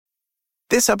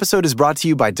This episode is brought to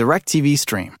you by DirecTV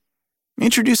Stream.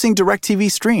 Introducing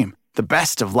DirecTV Stream, the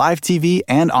best of live TV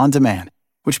and on demand,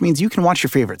 which means you can watch your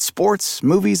favorite sports,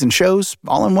 movies, and shows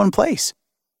all in one place.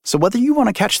 So whether you want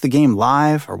to catch the game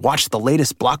live or watch the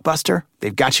latest blockbuster,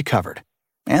 they've got you covered.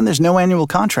 And there's no annual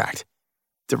contract.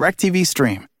 DirecTV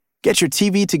Stream. Get your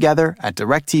TV together at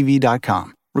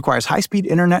directtv.com. Requires high-speed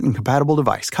internet and compatible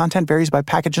device. Content varies by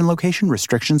package and location.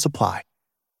 Restrictions apply.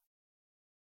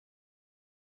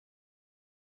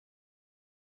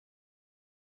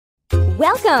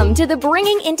 Welcome to the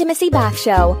Bringing Intimacy Back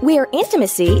show, where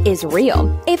intimacy is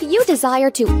real. If you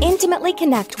desire to intimately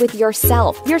connect with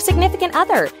yourself, your significant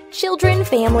other, children,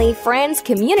 family, friends,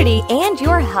 community, and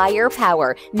your higher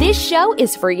power, this show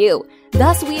is for you.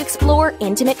 Thus, we explore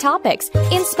intimate topics,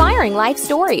 inspiring life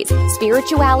stories,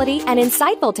 spirituality, and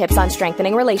insightful tips on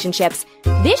strengthening relationships.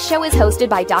 This show is hosted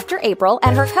by Dr. April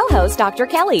and her co-host, Dr.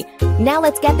 Kelly. Now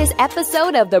let's get this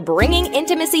episode of the Bringing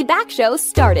Intimacy Back show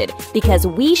started, because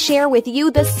we share with you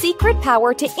the secret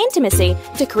power to intimacy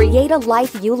to create a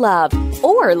life you love,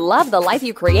 or love the life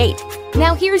you create.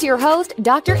 Now here's your host,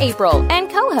 Dr. April, and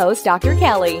co-host, Dr.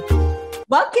 Kelly.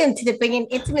 Welcome to the Bringing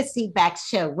Intimacy Back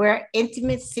show, where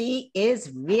intimacy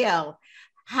is real.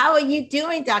 How are you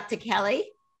doing, Dr. Kelly?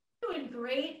 Doing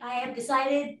great. I have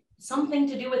decided something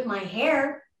to do with my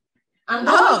hair. I'm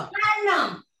going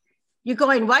platinum. You're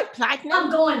going what? Platinum?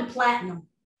 I'm going platinum.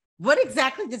 What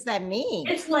exactly does that mean?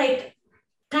 It's like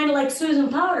kind of like Susan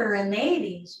Powder in the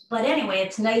 80s. But anyway,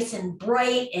 it's nice and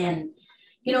bright. And,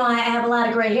 you know, I have a lot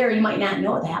of gray hair. You might not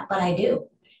know that, but I do.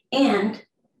 And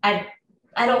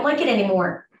I don't like it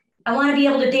anymore. I want to be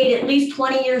able to date at least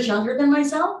 20 years younger than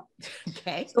myself.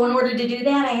 Okay. So in order to do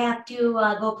that, I have to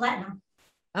go platinum.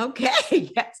 Okay,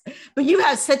 yes. But you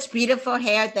have such beautiful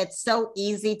hair that's so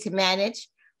easy to manage,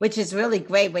 which is really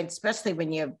great, especially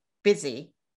when you're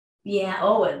busy. Yeah,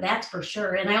 oh, that's for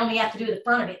sure. And I only have to do the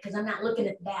front of it because I'm not looking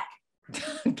at the back.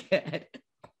 Good.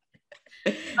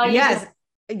 Yes,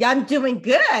 I'm doing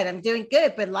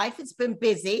good. But life has been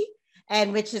busy.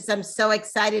 And which is, I'm so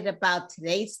excited about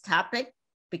today's topic,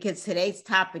 because today's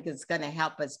topic is going to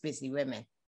help us busy women.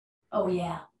 Oh,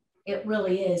 yeah, it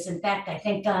really is. In fact, I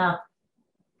think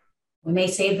we may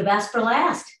save the best for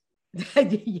last.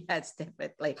 Yes,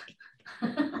 definitely.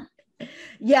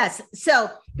 Yes. So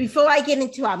before I get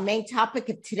into our main topic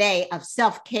of today of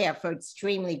self-care for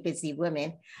extremely busy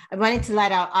women, I wanted to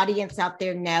let our audience out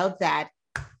there know that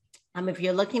if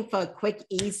you're looking for a quick,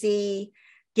 easy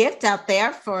gift out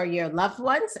there for your loved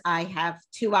ones, I have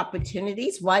two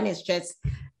opportunities. One is just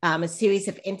a series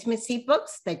of intimacy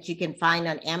books that you can find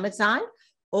on Amazon,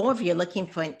 or if you're looking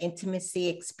for an intimacy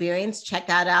experience, check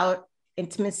out our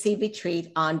intimacy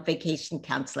retreat on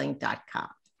vacationcounseling.com.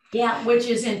 Yeah, which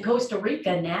is in Costa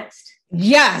Rica next.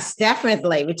 Yes,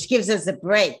 definitely, which gives us a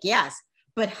break. Yes.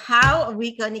 But how are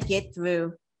we going to get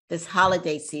through this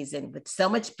holiday season with so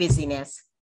much busyness?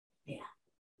 Yeah.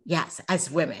 Yes,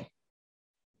 as women.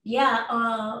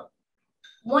 Yeah,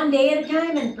 one day at a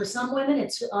time, and for some women,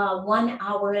 it's 1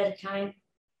 hour at a time.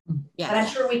 Yes. But I'm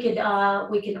sure we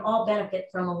can all benefit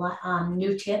from a lot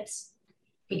new tips,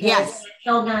 because yes,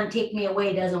 held on, take me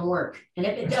away doesn't work, and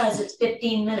if it does, it's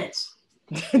 15 minutes.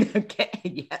 Okay,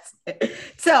 yes.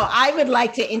 So I would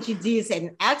like to introduce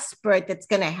an expert that's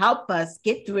going to help us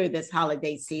get through this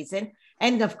holiday season,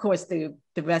 and of course the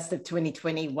rest of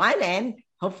 2021 and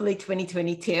hopefully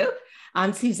 2022.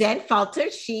 Suzanne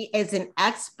Falter. She is an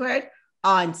expert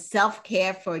on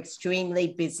self-care for extremely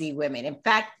busy women. In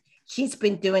fact, she's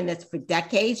been doing this for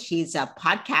decades. She's a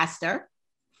podcaster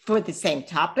for the same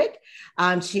topic.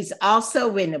 She's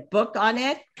also written a book on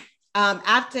it.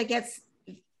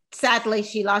 Sadly,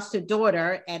 she lost her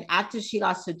daughter. And after she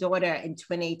lost her daughter in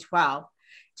 2012,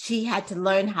 she had to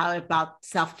learn about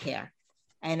self-care.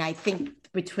 And I think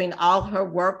between all her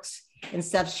works and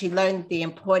stuff, she learned the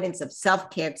importance of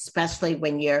self-care, especially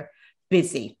when you're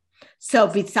busy. So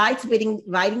besides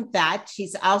writing that,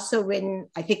 she's also written,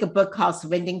 I think, a book called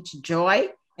Surrendering to Joy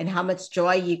and How Much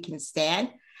Joy You Can Stand.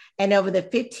 And over the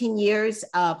 15 years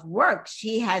of work,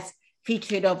 she has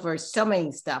featured over so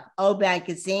many stuff: O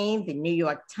Magazine, the New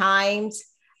York Times,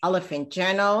 Elephant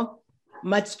Journal.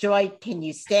 Much Joy Can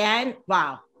You Stand?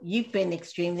 Wow, you've been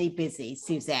extremely busy,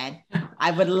 Suzanne. I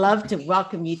would love to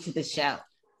welcome you to the show.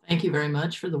 Thank you very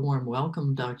much for the warm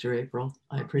welcome, Dr. April.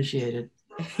 I appreciate it.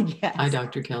 Yes. Hi,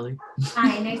 Dr. Kelly.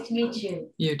 Hi, nice to meet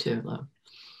you. You too, love.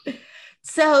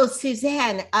 So,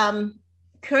 Suzanne,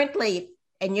 currently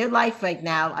in your life right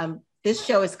now, this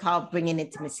show is called Bringing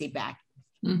Intimacy Back.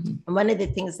 Mm-hmm. And one of the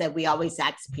things that we always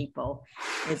ask people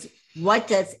is, what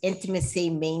does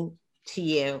intimacy mean to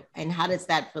you? And how does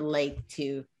that relate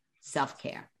to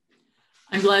self-care?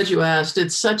 I'm glad you asked.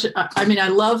 It's such I mean, I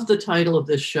love the title of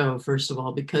this show, first of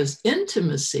all, because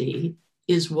intimacy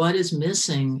is what is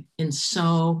missing in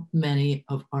so many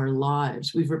of our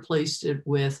lives. We've replaced it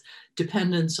with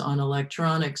dependence on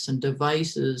electronics and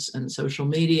devices and social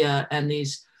media and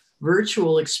these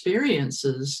virtual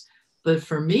experiences. But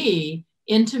for me,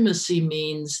 intimacy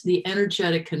means the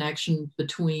energetic connection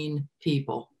between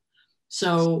people.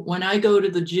 So when I go to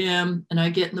the gym and I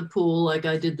get in the pool like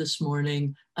I did this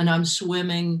morning, and I'm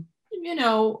swimming,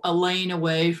 a lane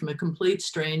away from a complete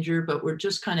stranger, but we're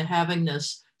just kind of having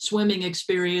this swimming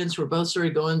experience. We're both sort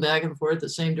of going back and forth the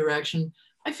same direction.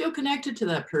 I feel connected to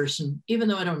that person, even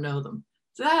though I don't know them.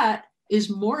 That is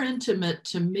more intimate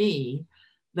to me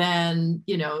than,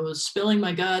 spilling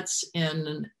my guts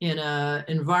in an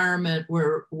environment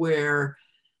where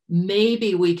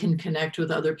maybe we can connect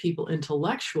with other people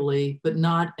intellectually, but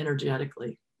not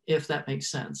energetically, if that makes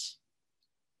sense.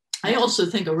 I also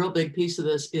think a real big piece of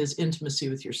this is intimacy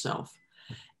with yourself.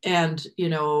 And,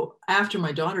 after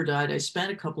my daughter died, I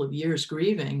spent a couple of years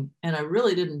grieving, and I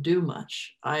really didn't do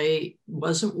much. I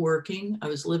wasn't working. I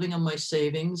was living on my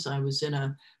savings. I was in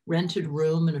a rented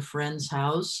room in a friend's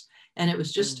house, and it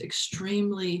was just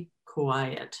extremely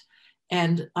quiet.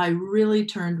 And I really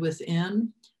turned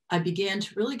within. I began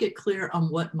to really get clear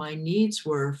on what my needs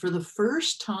were for the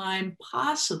first time,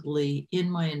 possibly in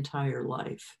my entire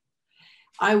life.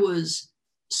 I was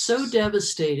so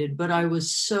devastated, but I was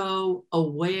so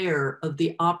aware of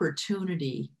the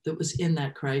opportunity that was in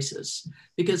that crisis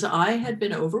because I had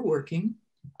been overworking.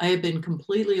 I had been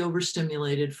completely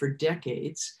overstimulated for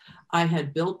decades. I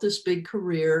had built this big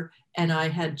career and I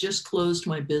had just closed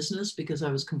my business because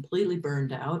I was completely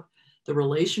burned out. The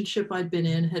relationship I'd been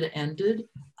in had ended.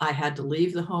 I had to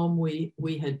leave the home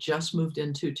we had just moved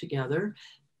into together,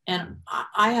 and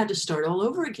I had to start all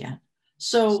over again.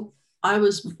 So I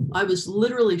was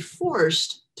literally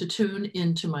forced to tune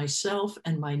into myself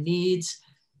and my needs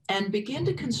and begin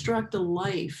to construct a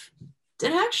life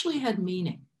that actually had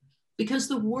meaning. Because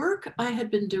the work I had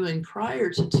been doing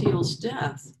prior to Teal's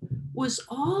death was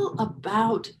all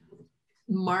about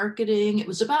marketing. It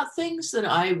was about things that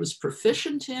I was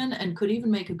proficient in and could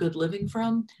even make a good living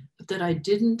from, but that I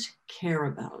didn't care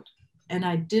about. And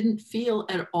I didn't feel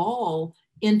at all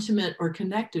intimate or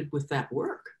connected with that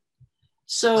work.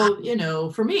 So,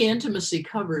 for me, intimacy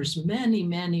covers many,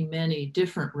 many, many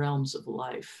different realms of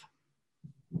life.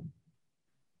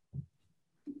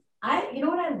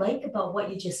 What I like about what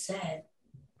you just said,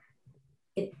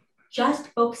 it just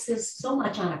focuses so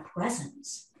much on a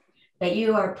presence, that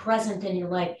you are present in your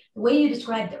life. The way you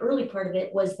described the early part of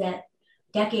it was that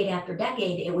decade after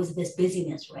decade, it was this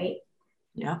busyness, right?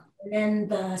 Yeah. And then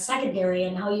the secondary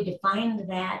and how you defined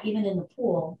that, even in the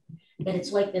pool, that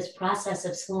it's like this process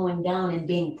of slowing down and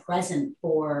being present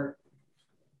for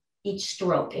each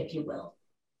stroke, if you will,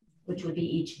 which would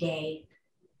be each day,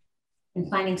 and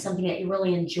finding something that you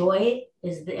really enjoy.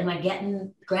 Am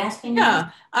I grasping? Yeah.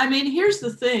 I mean, here's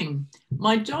the thing.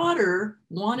 My daughter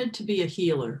wanted to be a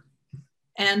healer,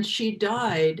 and she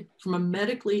died from a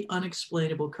medically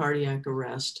unexplainable cardiac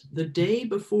arrest the day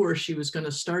before she was going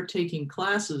to start taking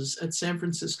classes at San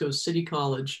Francisco City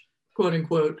College, quote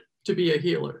unquote, to be a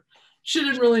healer. She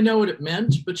didn't really know what it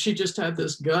meant, but she just had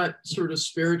this gut sort of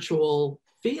spiritual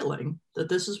feeling that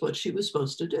this is what she was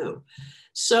supposed to do.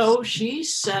 So she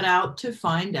set out to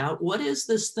find out, what is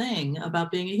this thing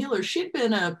about being a healer? She'd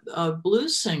been a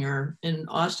blues singer in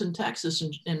Austin, Texas,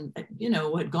 and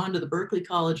had gone to the Berklee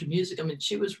College of Music. I mean,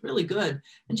 she was really good.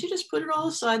 And she just put it all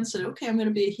aside and said, okay, I'm going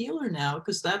to be a healer now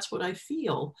because that's what I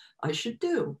feel I should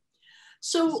do.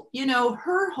 So,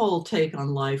 her whole take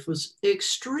on life was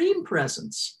extreme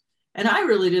presence. And I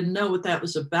really didn't know what that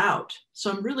was about.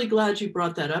 So I'm really glad you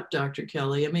brought that up, Dr.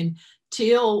 Kelly. I mean,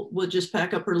 Teal would just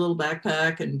pack up her little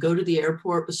backpack and go to the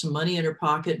airport with some money in her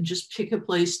pocket and just pick a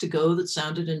place to go that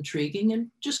sounded intriguing and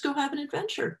just go have an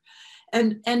adventure.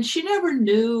 And she never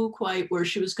knew quite where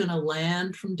she was going to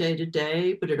land from day to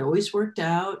day, but it always worked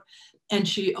out. And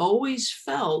she always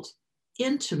felt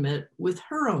intimate with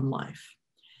her own life.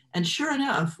 And sure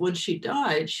enough, when she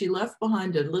died, she left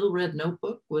behind a little red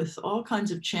notebook with all kinds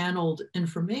of channeled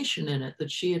information in it that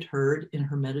she had heard in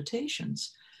her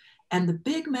meditations. And the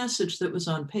big message that was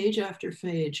on page after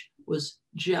page was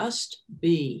just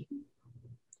be,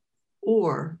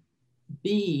 or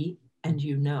be and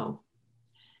you know.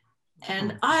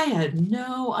 And I had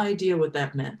no idea what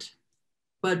that meant.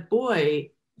 But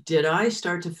boy, did I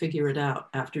start to figure it out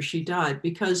after she died,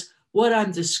 because what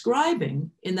I'm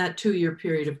describing in that 2-year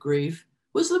period of grief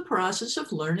was the process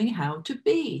of learning how to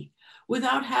be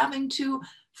without having to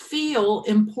feel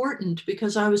important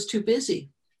because I was too busy.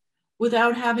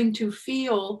 without having to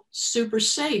feel super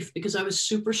safe because I was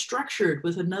super structured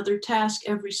with another task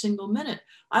every single minute.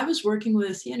 I was working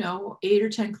with, 8 or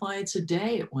 10 clients a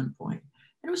day at one point.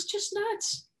 And it was just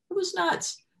nuts. It was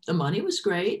nuts. The money was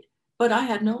great, but I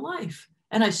had no life.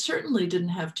 And I certainly didn't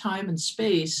have time and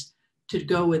space to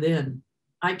go within.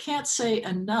 I can't say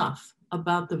enough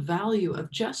about the value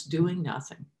of just doing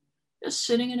nothing. Just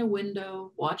sitting in a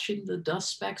window, watching the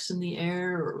dust specks in the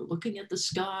air, or looking at the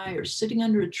sky, or sitting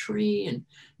under a tree and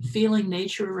feeling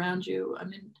nature around you. I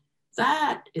mean,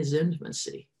 that is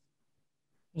intimacy.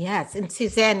 Yes. And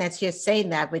Suzanne, as you're saying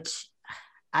that, which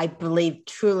I believe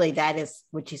truly that is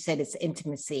what you said, is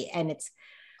intimacy.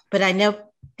 But I know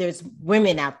there's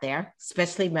women out there,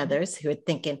 especially mothers, who are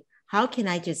thinking, how can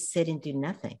I just sit and do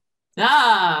nothing?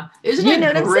 Isn't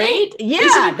it great?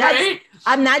 Yeah, great?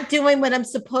 I'm not doing what I'm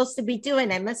supposed to be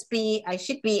doing. I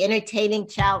should be entertaining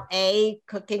child A,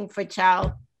 cooking for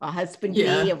child or husband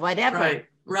B, or whatever.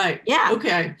 Right. Yeah.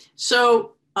 Okay.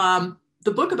 So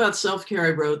the book about self-care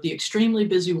I wrote, The Extremely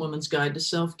Busy Woman's Guide to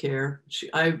Self-Care,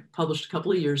 I published a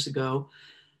couple of years ago,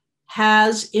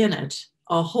 has in it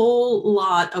a whole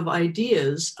lot of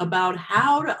ideas about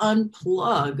how to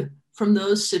unplug from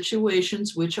those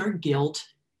situations which are guilt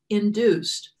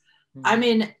induced. I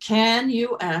mean, can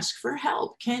you ask for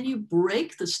help? Can you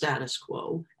break the status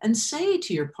quo and say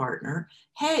to your partner,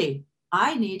 hey,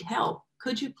 I need help.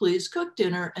 Could you please cook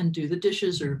dinner and do the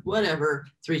dishes or whatever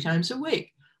 3 times a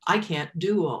week? I can't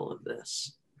do all of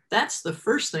this. That's the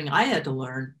first thing I had to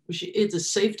learn. It's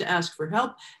safe to ask for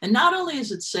help. And not only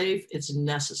is it safe, it's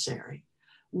necessary.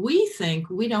 We think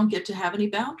we don't get to have any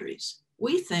boundaries.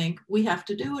 We think we have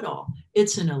to do it all.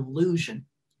 It's an illusion.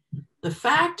 The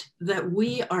fact that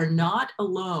we are not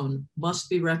alone must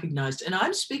be recognized. And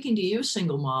I'm speaking to you,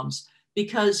 single moms,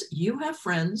 because you have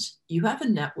friends, you have a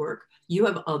network, you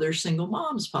have other single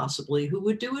moms possibly who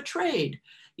would do a trade.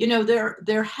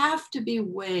 There have to be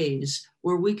ways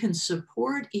where we can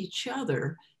support each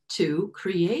other to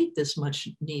create this much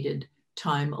needed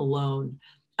time alone.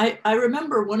 I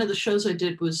remember one of the shows I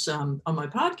did was on my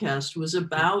podcast was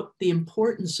about the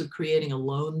importance of creating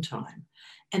alone time.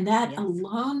 And that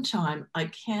alone time, I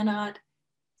cannot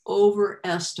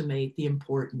overestimate the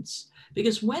importance,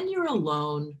 because when you're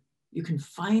alone, you can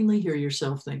finally hear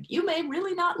yourself think. You may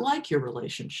really not like your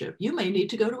relationship. You may need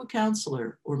to go to a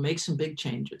counselor or make some big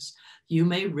changes. You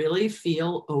may really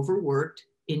feel overworked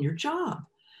in your job.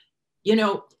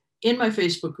 In my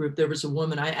Facebook group, there was a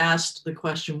woman, I asked the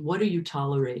question, what are you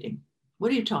tolerating?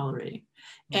 What are you tolerating?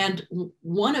 And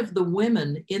one of the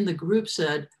women in the group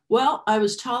said, well, I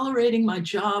was tolerating my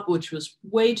job, which was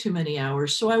way too many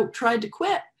hours. So I tried to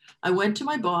quit. I went to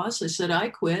my boss. I said, I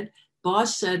quit.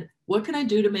 Boss said, what can I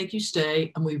do to make you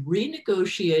stay? And we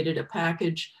renegotiated a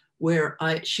package where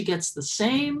she gets the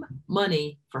same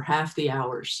money for half the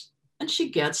hours. And she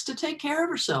gets to take care of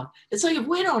herself. It's like, if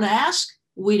we don't ask,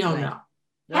 we don't know.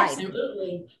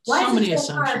 Absolutely. Why is it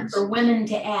so hard for women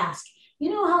to ask?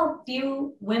 You know how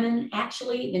few women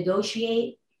actually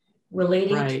negotiate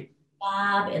relating to the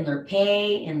job and their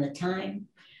pay and the time?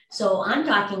 So I'm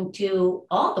talking to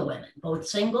all the women, both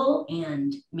single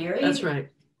and married. That's right.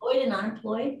 Employed and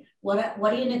unemployed. What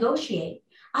do you negotiate?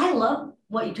 I love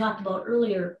what you talked about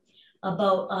earlier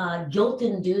about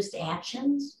guilt-induced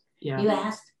actions. Yeah. You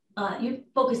asked, you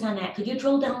focused on that. Could you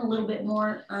drill down a little bit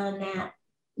more on that?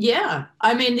 Yeah.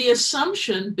 I mean, the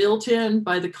assumption built in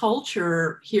by the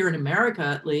culture here in America,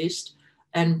 at least,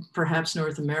 and perhaps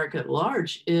North America at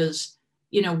large, is,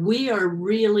 we are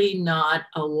really not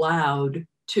allowed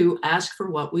to ask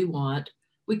for what we want.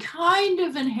 We kind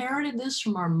of inherited this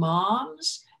from our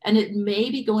moms, and it may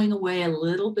be going away a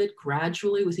little bit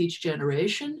gradually with each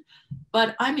generation.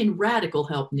 But I mean, radical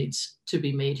help needs to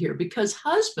be made here, because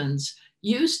husbands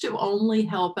used to only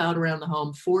help out around the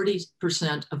home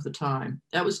 40% of the time.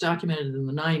 That was documented in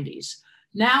the 90s.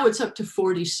 Now it's up to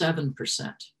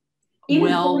 47%.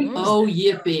 Well, oh,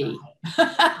 yippee.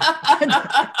 Come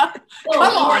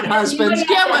on, husbands,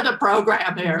 get with the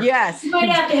program here. Yes. You might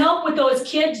have to help with those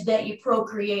kids that you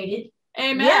procreated.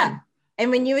 Amen. Yeah. And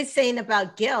when you were saying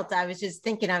about guilt, I was just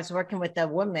thinking, I was working with a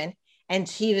woman and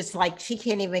she was like, she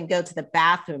can't even go to the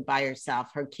bathroom by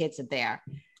herself. Her kids are there.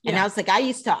 And I was like, I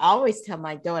used to always tell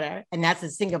my daughter, and that's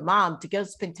a single mom, to go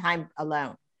spend time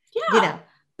alone. Yeah.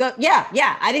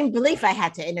 I didn't believe I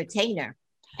had to entertain her.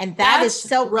 And that's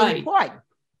so important.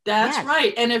 That's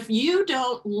right. And if you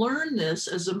don't learn this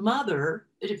as a mother,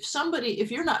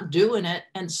 if you're not doing it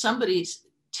and somebody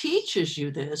teaches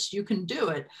you this, you can do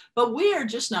it. But we are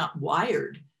just not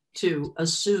wired to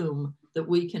assume that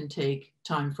we can take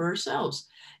time for ourselves.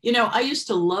 You know, I used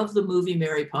to love the movie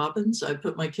Mary Poppins. I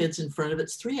put my kids in front of it.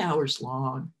 It's 3 hours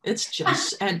long. It's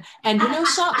just, and you know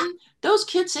something? Those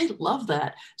kids, they love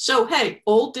that. So, hey,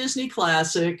 old Disney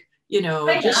classic, you know,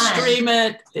 Right just on. stream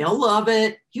it. They'll love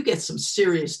it. You get some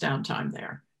serious downtime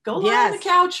there. Go lie on the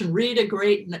couch and read a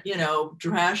great, you know,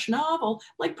 trash novel.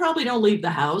 Like, probably don't leave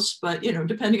the house, but, you know,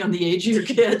 depending on the age of your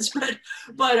kids.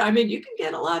 But I mean, you can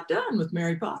get a lot done with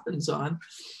Mary Poppins on.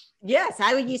 Yes,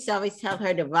 I would used to always tell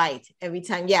her to write every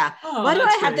time. Yeah. Oh, Why do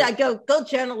I have great. to go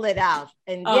journal it out?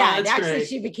 And Oh, yeah, and that's actually great.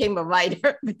 she became a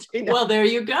writer. Well, there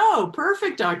you go.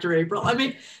 Perfect, Dr. April. I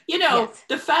mean, you know, Yes.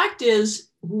 the fact is,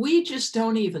 we just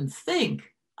don't even think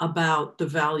about the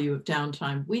value of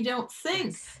downtime. We don't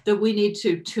think that we need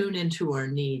to tune into our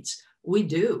needs. We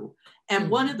do. And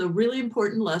one of the really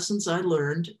important lessons I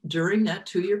learned during that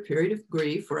 2-year period of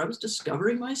grief, where I was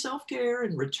discovering my self-care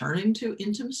and returning to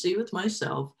intimacy with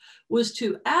myself, was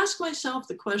to ask myself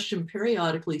the question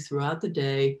periodically throughout the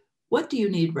day, what do you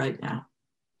need right now?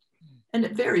 And a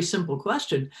very simple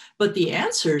question, but the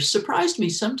answers surprised me.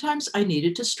 Sometimes I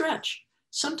needed to stretch.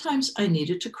 Sometimes I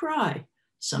needed to cry.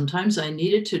 Sometimes I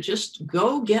needed to just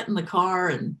go get in the car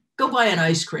and go buy an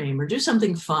ice cream or do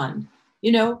something fun.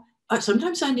 You know,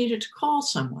 sometimes I needed to call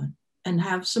someone and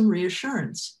have some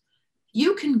reassurance.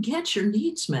 You can get your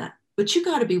needs met, but you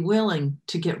got to be willing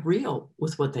to get real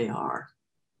with what they are.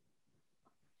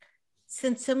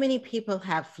 Since so many people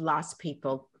have lost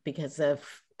people because of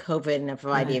COVID and a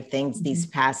variety of things these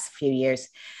past few years.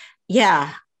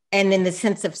 Yeah. And in the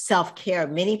sense of self-care,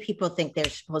 many people think they're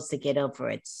supposed to get over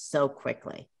it so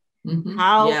quickly.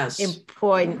 How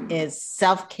important is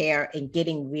self-care and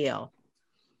getting real?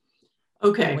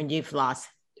 Okay. When you've lost.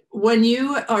 When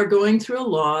you are going through a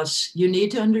loss, you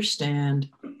need to understand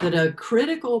that a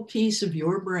critical piece of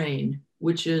your brain,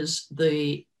 which is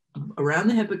around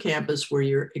the hippocampus where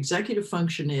your executive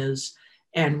function is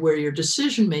and where your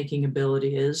decision-making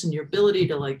ability is and your ability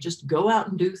to like just go out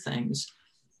and do things,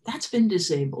 that's been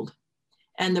disabled.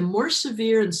 And the more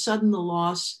severe and sudden the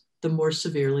loss, the more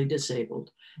severely disabled.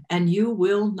 And you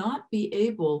will not be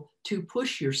able to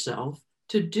push yourself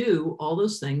to do all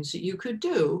those things that you could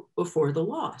do before the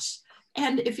loss.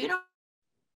 And if you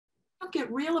don't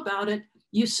get real about it,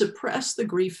 you suppress the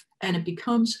grief and it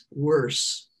becomes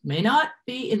worse. May not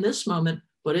be in this moment,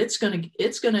 but it's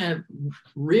gonna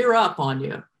rear up on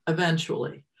you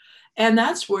eventually. And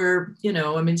that's where, you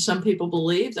know, I mean, some people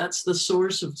believe that's the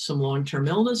source of some long-term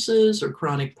illnesses or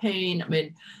chronic pain. I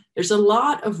mean, there's a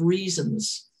lot of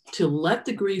reasons to let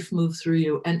the grief move through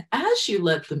you. And as you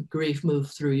let the grief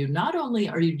move through you, not only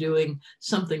are you doing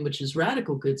something which is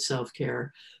radical good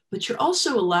self-care, but you're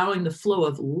also allowing the flow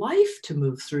of life to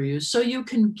move through you so you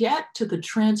can get to the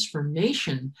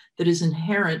transformation that is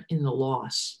inherent in the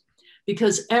loss.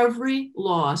 Because every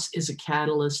loss is a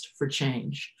catalyst for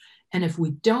change. And if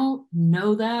we don't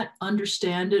know that,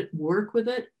 understand it, work with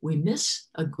it, we miss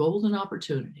a golden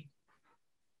opportunity.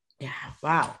 Yeah,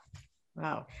 wow.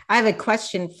 Wow. I have a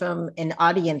question from an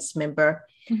audience member.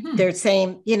 They're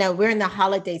saying, you know, we're in the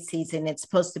holiday season. It's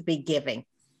supposed to be giving.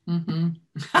 And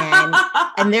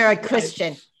they're a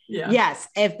Christian. Yeah. Yes.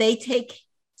 If they take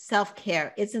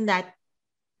self-care, isn't that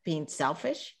being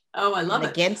selfish? Oh, I love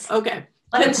it. Against? Okay.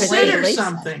 Consider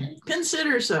something.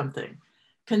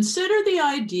 Consider the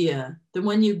idea that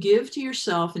when you give to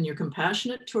yourself and you're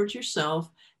compassionate towards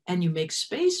yourself and you make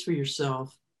space for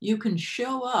yourself, you can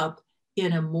show up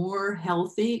in a more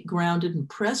healthy, grounded, and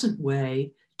present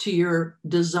way to your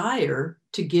desire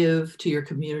to give to your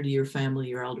community, your family,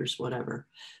 your elders, whatever.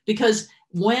 Because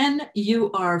when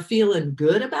you are feeling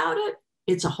good about it,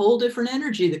 it's a whole different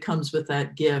energy that comes with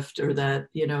that gift or that,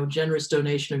 you know, generous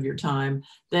donation of your time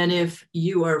than if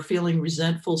you are feeling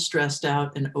resentful, stressed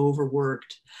out, and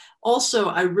overworked. Also,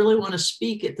 I really want to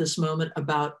speak at this moment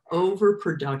about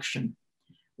overproduction.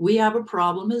 We have a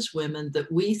problem as women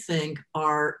that we think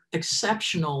our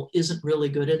exceptional isn't really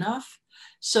good enough.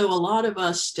 So a lot of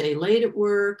us stay late at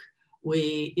work.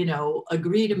 We, you know,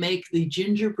 agree to make the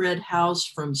gingerbread house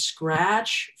from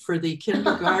scratch for the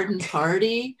kindergarten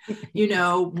party. You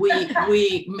know, we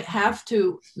have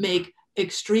to make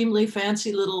extremely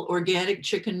fancy little organic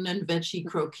chicken and veggie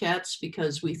croquettes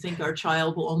because we think our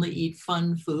child will only eat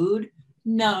fun food.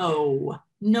 No.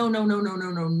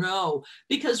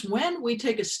 Because when we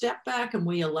take a step back and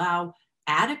we allow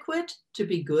adequate to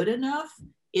be good enough,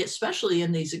 especially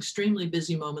in these extremely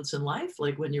busy moments in life,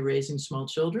 like when you're raising small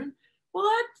children, well,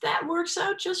 that works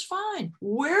out just fine.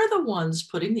 We're the ones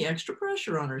putting the extra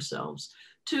pressure on ourselves.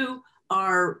 To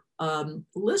our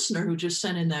listener who just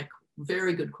sent in that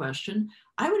very good question,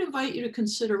 I would invite you to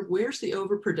consider, where's the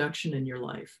overproduction in your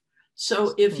life?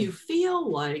 So if you feel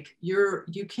like you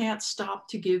can't stop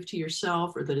to give to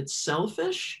yourself, or that it's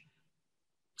selfish,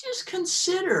 just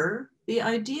consider the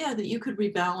idea that you could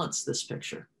rebalance this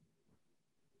picture.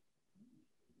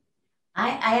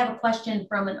 I have a question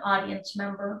from an audience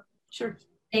member. Sure.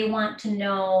 They want to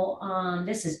know,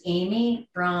 this is Amy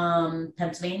from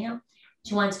Pennsylvania.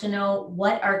 She wants to know,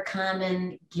 what are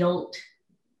common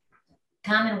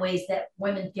ways that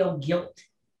women feel guilt?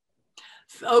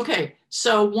 Okay,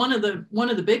 so one of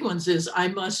the big ones is I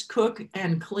must cook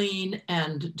and clean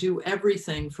and do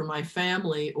everything for my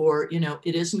family, or,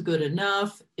 it isn't good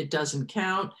enough, it doesn't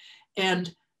count.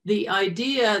 And the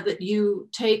idea that you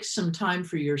take some time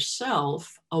for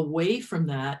yourself away from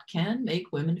that can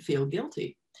make women feel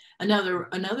guilty. Another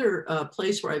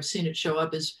place where I've seen it show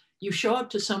up is you show up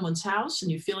to someone's house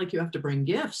and you feel like you have to bring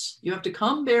gifts. You have to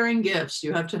come bearing gifts.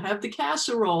 You have to have the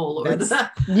casserole, or the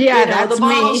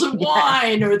bottles of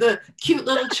wine, or the cute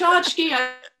little tchotchke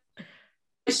I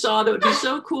saw that would be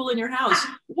so cool in your house.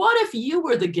 What if you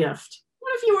were the gift?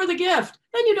 What if you were the gift?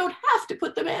 Then you don't have to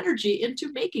put the energy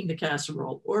into making the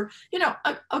casserole, or,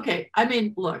 okay. I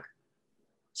mean, look,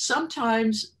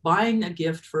 sometimes buying a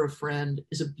gift for a friend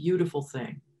is a beautiful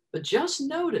thing. But just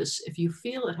notice, if you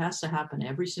feel it has to happen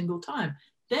every single time,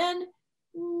 then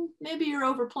maybe you're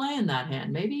overplaying that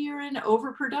hand. Maybe you're in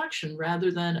overproduction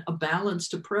rather than a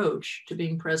balanced approach to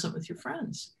being present with your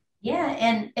friends. Yeah,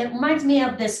 and it reminds me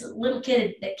of this little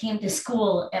kid that came to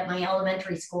school at my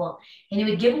elementary school, and he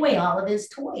would give away all of his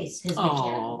toys, his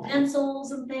mechanical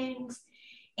pencils and things.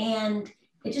 And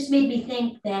it just made me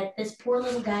think that this poor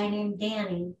little guy named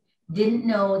Danny didn't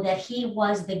know that he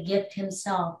was the gift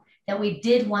himself, that we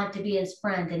did want to be his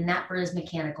friend and not for his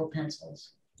mechanical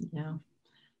pencils. Yeah.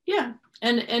 Yeah.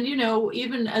 And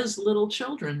even as little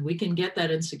children, we can get that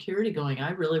insecurity going.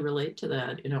 I really relate to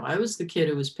that. I was the kid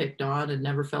who was picked on and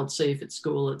never felt safe at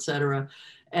school, et cetera.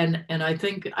 And I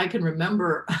think I can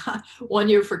remember one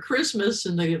year for Christmas,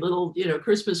 in the little,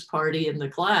 Christmas party in the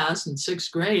class in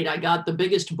 6th grade, I got the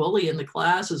biggest bully in the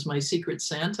class as my secret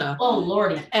Santa. Oh,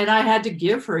 Lordy. And I had to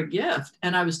give her a gift,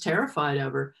 and I was terrified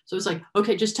of her. So it's like,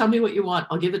 okay, just tell me what you want.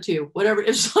 I'll give it to you. Whatever.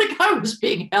 It's like I was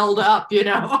being held up, I mean,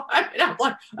 I'm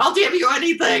like, I'll give you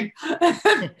anything.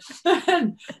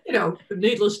 and,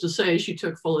 needless to say, she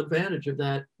took full advantage of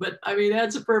that. But I mean,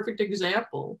 that's a perfect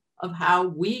example of how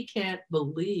we can't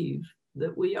believe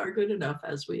that we are good enough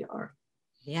as we are.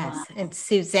 Yes. And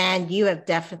Suzanne, you have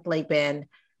definitely been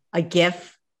a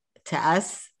gift to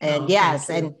us. And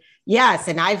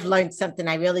and I've learned something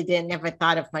I really never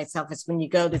thought of myself, is when you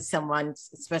go to someone,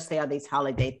 especially on these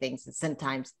holiday things, and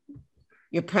sometimes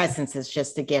your presence is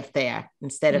just a gift there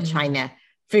instead of trying to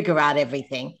figure out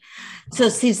everything. So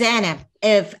Susanna,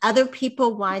 if other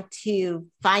people want to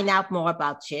find out more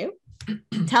about you,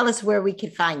 tell us where we can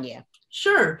find you.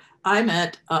 Sure. I'm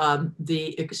at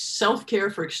the Self-Care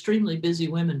for Extremely Busy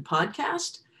Women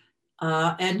podcast.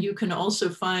 And you can also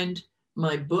find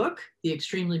my book, The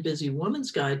Extremely Busy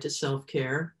Woman's Guide to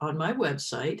Self-Care, on my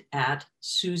website at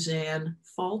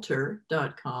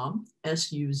SuzanneFalter.com,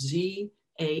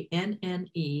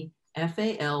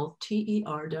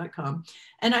 SuzanneFalter.com.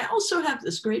 And I also have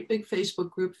this great big Facebook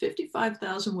group,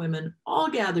 55,000 women all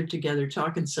gathered together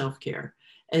talking self-care.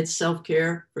 It's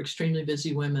Self-Care for Extremely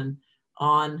Busy Women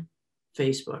on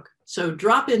Facebook. So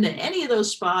drop into any of those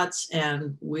spots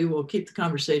and we will keep the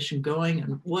conversation going.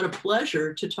 And what a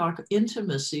pleasure to talk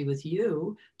intimacy with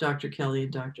you, Dr. Kelly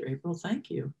and Dr. April. Thank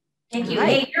you. Thank you.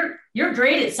 Right. Hey, you're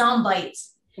great at sound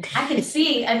bites. I can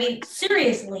see,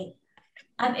 seriously,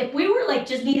 if we were like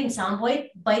just needing sound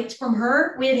bites from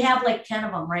her, we'd have like 10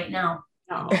 of them right now.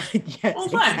 Oh, yes, well,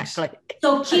 thanks. Exactly.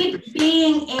 So keep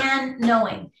being and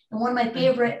knowing. And one of my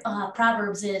favorite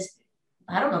proverbs is,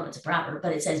 I don't know if it's a proverb,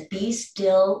 but it says, be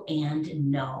still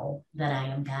and know that I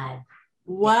am God.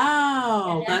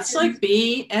 Wow. That's like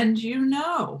be and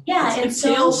Yeah. That's and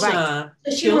so, so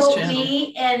she wrote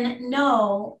be and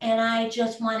know. And I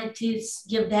just wanted to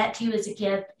give that to you as a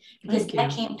gift, because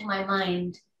that came to my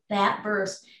mind, that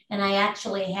verse. And I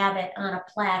actually have it on a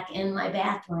plaque in my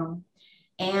bathroom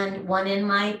and one in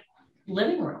my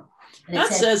living room.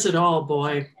 That says it all,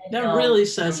 boy. That really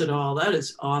says it all. That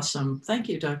is awesome. Thank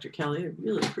you, Dr. Kelly. I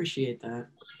really appreciate that.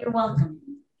 You're welcome.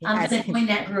 Yes. I'm going to join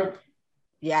that group.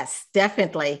 Yes,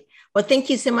 definitely. Well, thank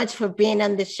you so much for being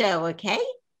on the show, okay?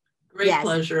 Great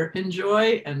pleasure.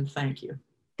 Enjoy and thank you.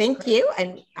 Thank you.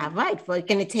 And all right, we're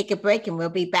going to take a break and we'll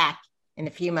be back in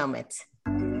a few moments.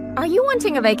 Are you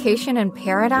wanting a vacation in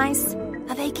paradise?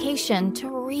 A vacation to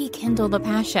rekindle the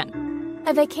passion?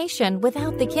 A vacation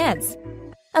without the kids?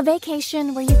 A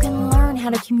vacation where you can learn how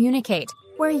to communicate,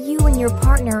 where you and your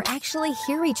partner actually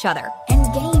hear each other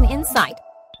and gain insight?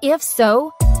 If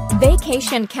so,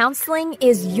 vacation counseling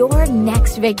is your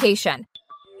next vacation.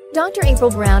 Dr. April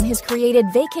Brown has created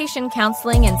vacation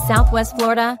counseling in Southwest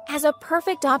Florida as a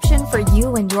perfect option for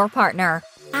you and your partner.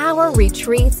 Our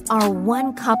retreats are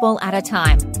one couple at a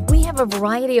time. We have a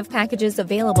variety of packages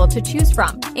available to choose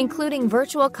from, including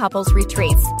virtual couples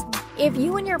retreats. If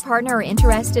you and your partner are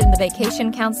interested in the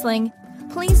vacation counseling,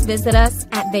 please visit us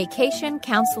at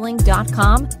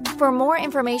vacationcounseling.com for more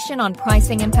information on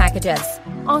pricing and packages.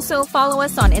 Also, follow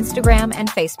us on Instagram and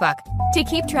Facebook. To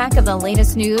keep track of the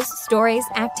latest news, stories,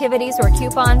 activities, or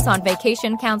coupons on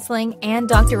vacation counseling and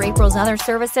Dr. April's other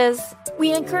services,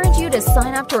 we encourage you to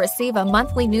sign up to receive a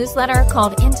monthly newsletter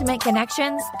called Intimate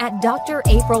Connections at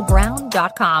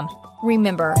draprilbrown.com.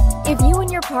 Remember, if you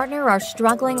and your partner are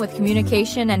struggling with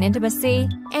communication and intimacy,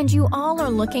 and you all are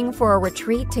looking for a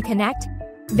retreat to connect,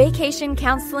 vacation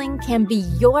counseling can be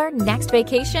your next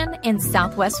vacation in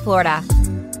Southwest Florida.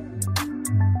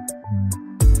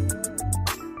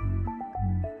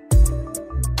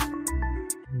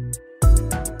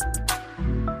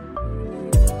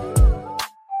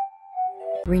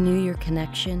 Renew your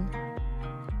connection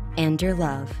and your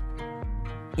love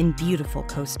in beautiful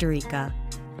Costa Rica.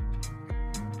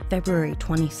 February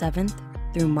 27th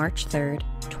through March 3rd,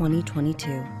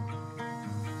 2022.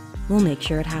 We'll make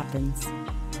sure it happens.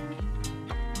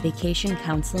 Vacation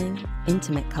Counseling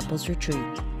Intimate Couples Retreat.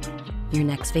 Your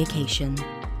next vacation.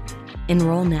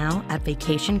 Enroll now at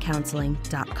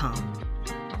vacationcounseling.com.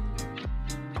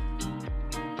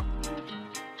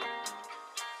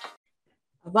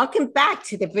 Welcome back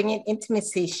to the Bringing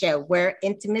Intimacy show, where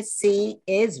intimacy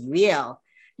is real.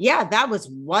 Yeah, that was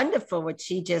wonderful what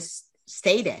she just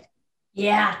stated.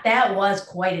 Yeah, that was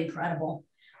quite incredible.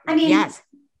 I mean, yes.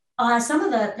 Some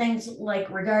of the things like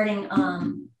regarding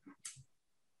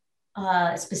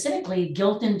specifically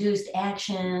guilt-induced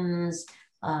actions,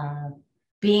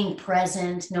 being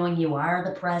present, knowing you are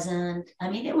the present. I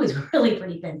mean, it was really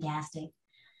pretty fantastic.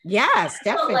 Yes,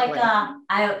 definitely.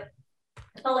 I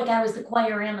felt like I was the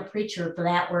choir and the preacher for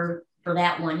that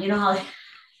one. You know how,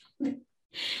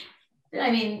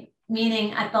 I mean,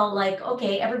 meaning I felt like,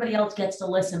 okay, everybody else gets to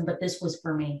listen, but this was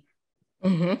for me.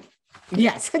 Mm-hmm.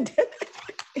 Yes.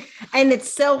 And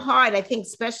it's so hard, I think,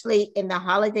 especially in the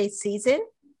holiday season.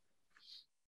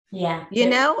 Yeah. You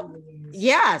know?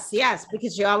 Yes,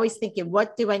 because you're always thinking,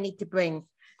 what do I need to bring?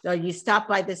 So you stop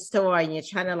by the store and you're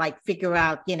trying to like figure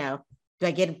out, you know, do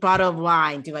I get a bottle of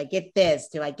wine? Do I get this?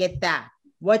 Do I get that?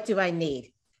 What do I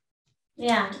need?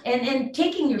 Yeah. And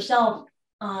taking yourself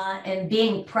and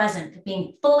being present,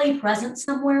 being fully present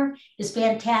somewhere is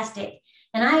fantastic.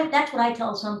 And that's what I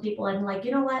tell some people. I'm like,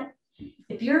 you know what?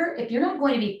 If you're not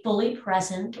going to be fully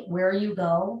present where you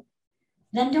go,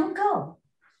 then don't go,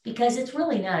 because it's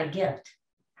really not a gift,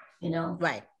 you know?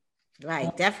 Right.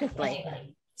 Definitely.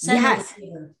 Yes.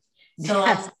 So,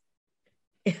 yes.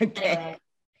 Okay. Anyway.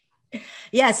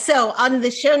 Yeah, so on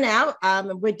the show now,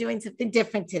 we're doing something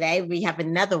different today. We have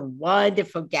another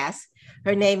wonderful guest.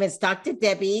 Her name is Dr.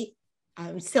 Debbie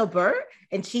Silber,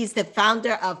 and she's the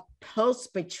founder of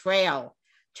Post-Betrayal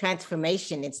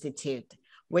Transformation Institute,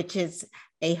 which is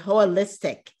she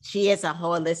is a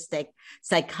holistic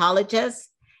psychologist,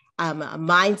 a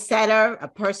mindsetter, a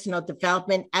personal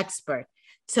development expert.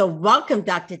 So welcome,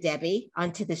 Dr. Debbie,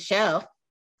 onto the show.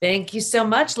 Thank you so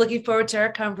much. Looking forward to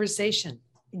our conversation.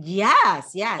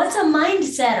 Yes. What's a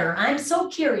mindsetter? I'm so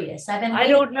curious. I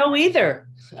don't know either.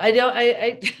 I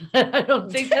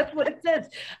don't think that's what it says.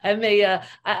 I'm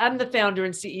the founder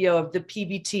and CEO of the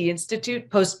PBT Institute,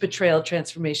 Post-Betrayal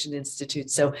Transformation Institute.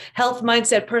 So health,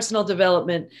 mindset, personal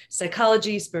development,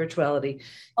 psychology, spirituality.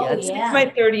 It's my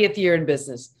 30th year in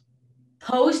business.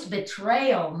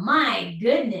 Post-betrayal. My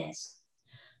goodness.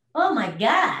 Oh my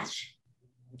gosh.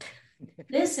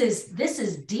 This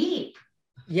is deep.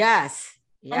 Yes.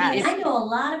 I mean, I know a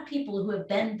lot of people who have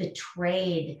been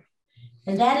betrayed,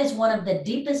 and that is one of the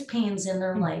deepest pains in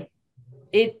their life.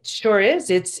 It sure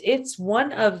is. It's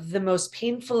one of the most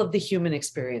painful of the human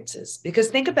experiences, because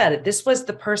think about it. These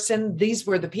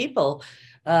were the people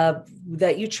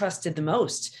that you trusted the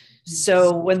most.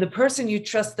 So when the person you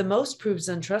trust the most proves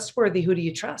untrustworthy, who do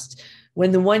you trust?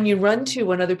 When the one you run to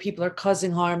when other people are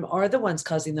causing harm are the ones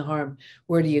causing the harm,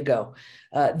 where do you go?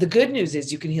 The good news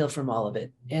is you can heal from all of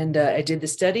it. And I did the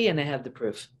study and I have the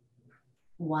proof.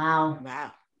 Wow.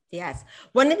 Yes.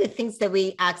 One of the things that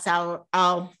we ask our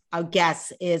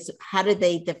guests is, how do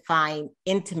they define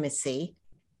intimacy?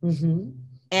 Mm-hmm.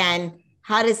 And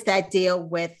how does that deal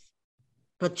with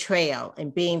betrayal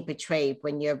and being betrayed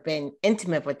when you've been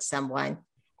intimate with someone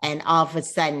and all of a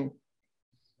sudden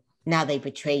now they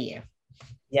betray you?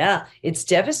 Yeah, it's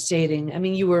devastating. I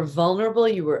mean, you were vulnerable,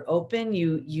 you were open,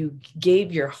 you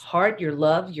gave your heart, your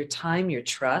love, your time, your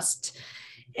trust.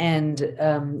 And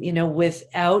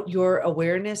without your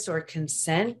awareness or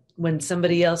consent, when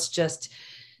somebody else just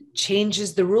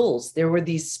changes the rules, there were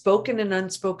these spoken and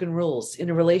unspoken rules in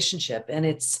a relationship, and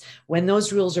it's when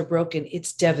those rules are broken,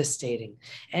 it's devastating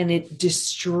and it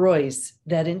destroys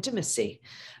that intimacy.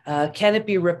 Can it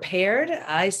be repaired?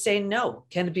 I say no.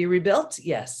 Can it be rebuilt?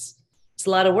 Yes. It's a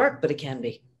lot of work, but it can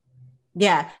be.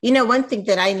 Yeah. One thing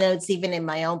that I notice, even in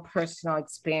my own personal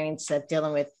experience of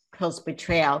dealing with post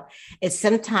betrayal, is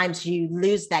sometimes you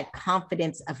lose that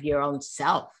confidence of your own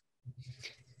self.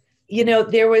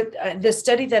 There were the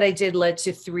study that I did led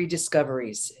to 3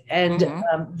 discoveries, and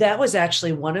that was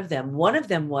actually one of them. One of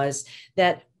them was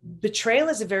that betrayal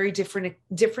is a very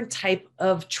different type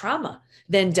of trauma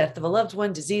than death of a loved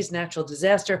one, disease, natural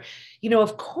disaster.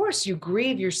 Of course, you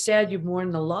grieve, you're sad, you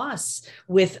mourn the loss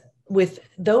with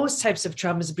those types of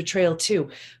traumas, betrayal too.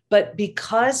 But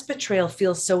because betrayal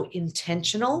feels so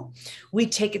intentional, we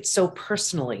take it so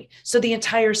personally. So the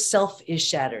entire self is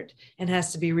shattered and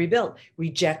has to be rebuilt.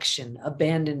 Rejection,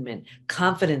 abandonment,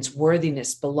 confidence,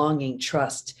 worthiness, belonging,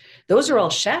 trust. Those are all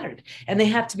shattered and they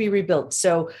have to be rebuilt.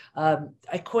 So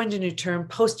I coined a new term,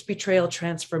 post-betrayal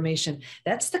transformation.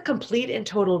 That's the complete and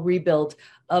total rebuild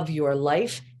of your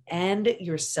life and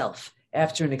yourself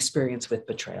after an experience with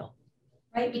betrayal.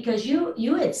 Right, because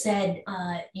you had said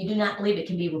you do not believe it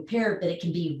can be repaired, but it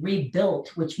can be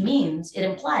rebuilt, which means it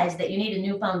implies that you need a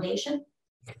new foundation.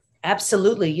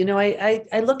 Absolutely.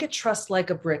 I look at trust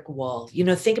like a brick wall.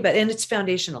 Think about it, and it's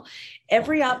foundational.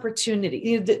 Every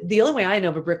opportunity, the only way I know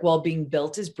of a brick wall being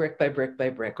built is brick by brick by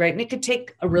brick, right? And it could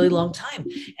take a really long time.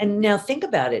 And now think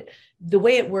about it. The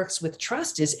way it works with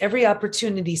trust is every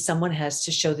opportunity someone has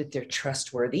to show that they're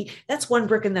trustworthy, that's one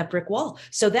brick in that brick wall.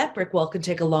 So that brick wall can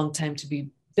take a long time to be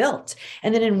built.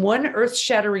 And then in one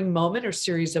earth-shattering moment or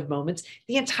series of moments,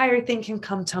 the entire thing can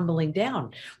come tumbling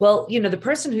down. Well, the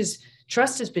person whose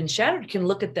trust has been shattered can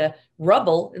look at the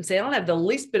rubble and say, I don't have the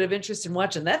least bit of interest in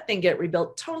watching that thing get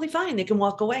rebuilt. Totally fine. They can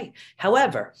walk away.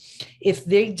 However, if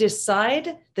they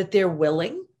decide that they're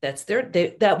willing,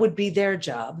 that would be their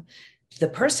job. The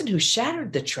person who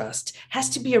shattered the trust has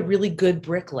to be a really good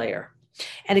bricklayer.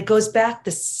 And it goes back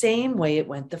the same way it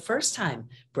went the first time,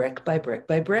 brick by brick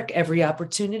by brick. Every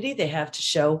opportunity they have to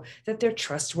show that they're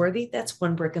trustworthy, that's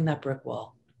one brick in that brick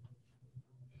wall.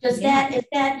 Is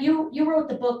that you wrote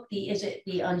the book, is it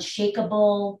The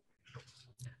Unshakable?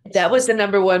 That was the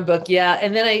 #1 book. Yeah.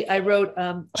 And then I wrote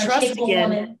Trust Again.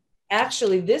 Woman.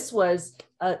 Actually, this was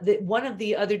one of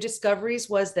the other discoveries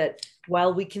was that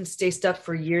while we can stay stuck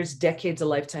for years, decades, a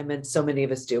lifetime, and so many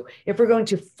of us do, if we're going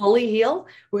to fully heal,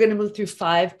 we're going to move through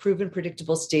 5 proven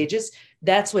predictable stages.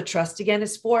 That's what Trust Again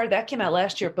is for. That came out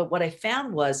last year. But what I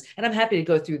found was, and I'm happy to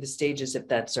go through the stages if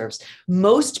that serves,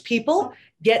 most people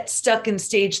get stuck in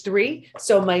stage 3.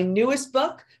 So my newest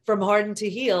book, From Hardened to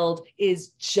Healed, is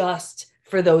just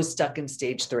for those stuck in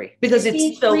stage 3 because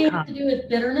it's so common. To do with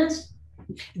bitterness?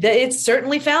 It's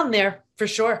certainly found there for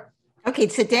sure. Okay,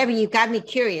 so Debbie, you got me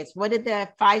curious. What are the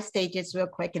 5 stages real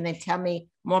quick? And then tell me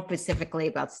more specifically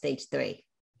about stage 3.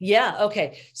 Yeah.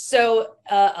 Okay. So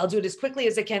I'll do it as quickly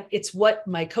as I can. It's what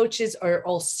my coaches are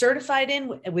all certified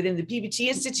in within the PBT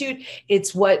Institute.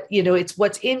 It's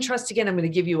what's in Trust Again. I'm going to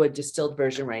give you a distilled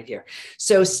version right here.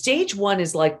 So stage 1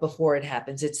 is like before it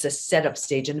happens. It's the setup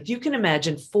stage. And if you can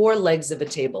imagine 4 legs of a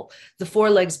table, the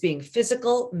 4 legs being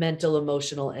physical, mental,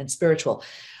 emotional, and spiritual.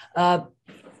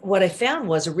 What I found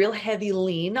was a real heavy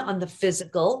lean on the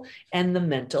physical and the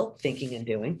mental, thinking and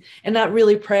doing, and not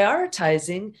really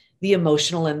prioritizing the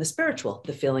emotional and the spiritual,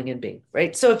 the feeling and being,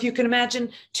 right? So if you can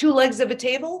imagine 2 legs of a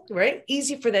table, right?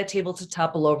 Easy for that table to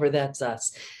topple over, that's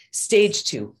us. Stage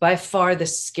 2, by far the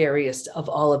scariest of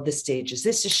all of the stages.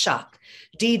 This is shock.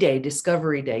 D-Day,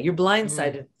 Discovery Day. You're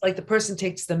blindsided, like the person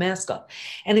takes the mask off.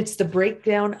 And it's the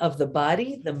breakdown of the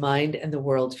body, the mind, and the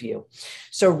worldview.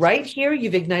 So right here,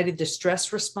 you've ignited the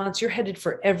stress response. You're headed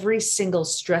for every single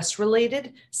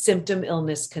stress-related symptom,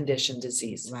 illness, condition,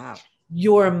 disease. Wow.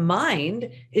 Your mind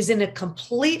is in a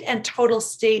complete and total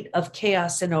state of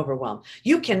chaos and overwhelm.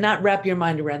 You cannot wrap your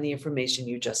mind around the information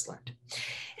you just learned.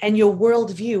 And your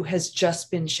worldview has just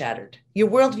been shattered. Your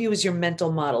worldview is your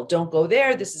mental model. Don't go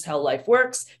there. This is how life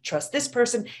works. Trust this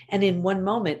person. And in one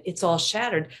moment, it's all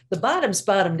shattered. The bottom's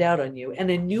bottomed out on you,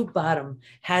 and a new bottom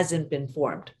hasn't been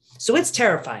formed. So it's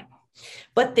terrifying.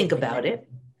 But think about it.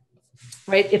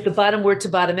 Right? If the bottom were to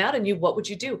bottom out on you, what would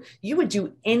you do? You would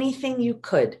do anything you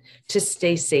could to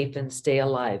stay safe and stay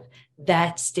alive.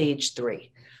 That's stage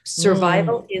 3.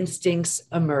 Survival instincts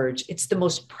emerge. It's the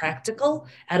most practical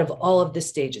out of all of the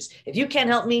stages. If you can't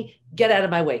help me, get out of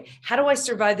my way. How do I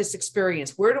survive this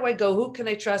experience? Where do I go? Who can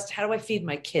I trust? How do I feed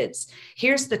my kids?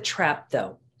 Here's the trap,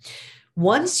 though.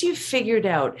 Once you've figured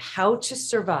out how to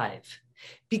survive,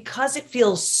 because it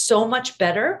feels so much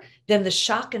better than the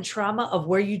shock and trauma of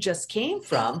where you just came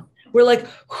from, we're like,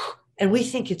 and we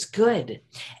think it's good.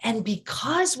 And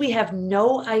because we have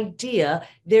no idea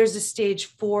there's a stage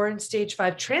 4 and stage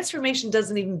 5, transformation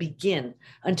doesn't even begin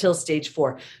until stage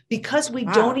 4. Because we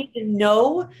don't even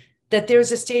know that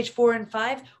there's a stage 4 and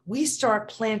 5, we start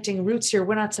planting roots here.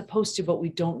 We're not supposed to, but we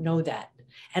don't know that.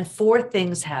 And 4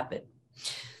 things happen.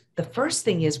 The first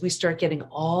thing is we start getting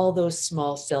all those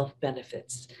small self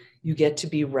benefits. You get to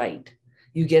be right.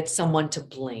 You get someone to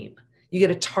blame. You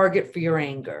get a target for your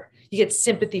anger. You get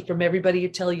sympathy from everybody you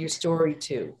tell your story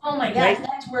to. Oh my gosh, right?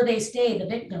 That's where they stay, the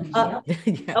victims. Yeah.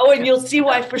 Oh, and you'll see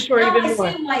why for sure. Now even more.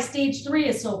 I see why stage 3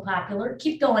 is so popular.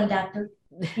 Keep going, doctor.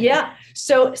 Yeah.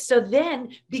 So then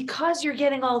because you're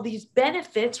getting all these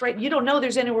benefits, right? You don't know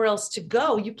there's anywhere else to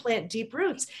go. You plant deep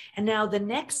roots. And now the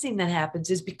next thing that happens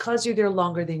is because you're there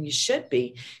longer than you should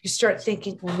be, you start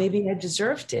thinking, well, maybe I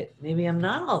deserved it. Maybe I'm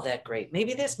not all that great.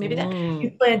 Maybe this, maybe that.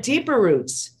 You plant deeper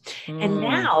roots. And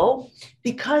now,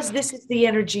 because this is the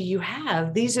energy you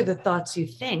have, these are the thoughts you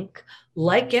think.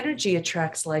 Like energy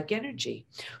attracts like energy.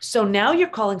 So now you're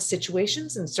calling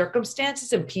situations and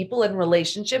circumstances and people and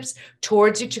relationships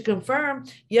towards you to confirm,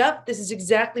 yep, this is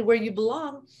exactly where you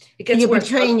belong. It gets You're worse.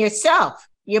 betraying yourself.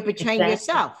 You're betraying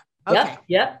yourself. Okay.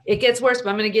 Yep. It gets worse, but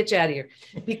I'm going to get you out of here.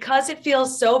 Because it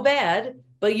feels so bad,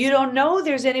 but you don't know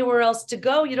there's anywhere else to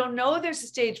go. You don't know there's a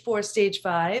stage 4, stage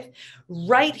 5.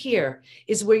 Right here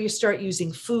is where you start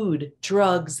using food,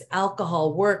 drugs,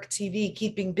 alcohol, work, TV,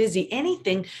 keeping busy,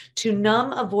 anything to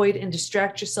numb, avoid, and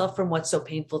distract yourself from what's so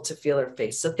painful to feel or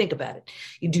face. So think about it.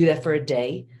 You do that for a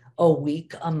day, a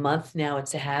week, a month. Now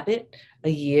it's a habit, a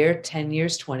year, 10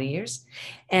 years, 20 years.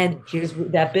 And here's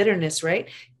that bitterness, right?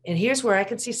 And here's where I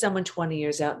can see someone 20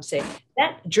 years out and say,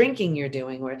 that drinking you're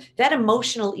doing, or that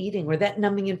emotional eating, or that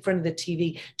numbing in front of the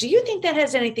TV, do you think that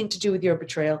has anything to do with your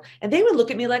betrayal? And they would look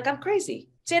at me like I'm crazy.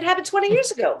 Say it happened 20 years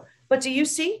ago. But do you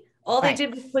see? All they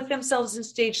did was put themselves in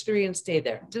stage 3 and stay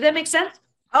there. Does that make sense?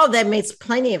 Oh, that makes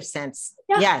plenty of sense.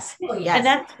 Yeah. Yes. And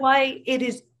that's why it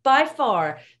is by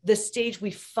far the stage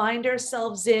we find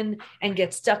ourselves in and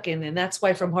get stuck in. And that's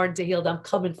why from Hard to Healed, I'm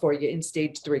coming for you in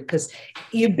stage 3, because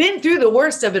you've been through the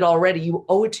worst of it already. You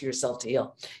owe it to yourself to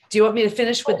heal. Do you want me to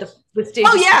finish with stage?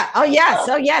 Oh, yeah. Oh, yes.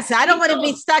 Oh, yes. I don't want to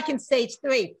be stuck in stage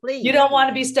 3, please. You don't want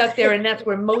to be stuck there. And that's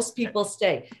where most people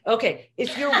stay. Okay.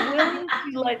 If you're willing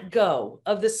to let go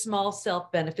of the small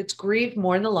self benefits, grieve,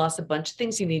 mourn the loss, a bunch of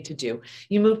things you need to do,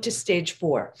 you move to stage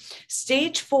 4.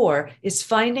 Stage 4 is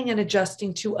finding and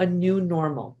adjusting to a new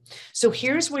normal. So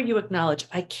here's where you acknowledge,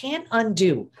 I can't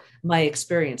undo my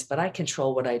experience, but I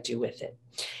control what I do with it.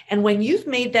 And when you've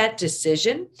made that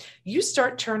decision, you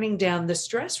start turning down the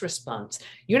stress response.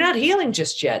 You're not healing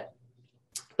just yet,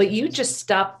 but you just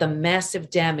stopped the massive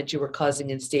damage you were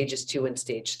causing in stages 2 and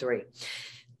stage 3.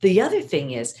 The other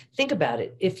thing is, think about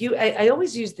it. I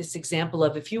always use this example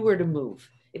of if you were to move,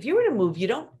 you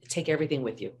don't take everything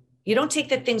with you. You don't take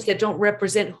the things that don't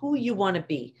represent who you want to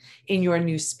be in your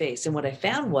new space. And what I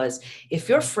found was if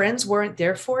your friends weren't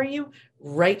there for you,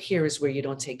 right here is where you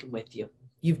don't take them with you.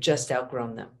 You've just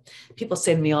outgrown them. People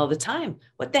say to me all the time,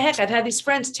 what the heck? I've had these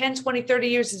friends 10, 20, 30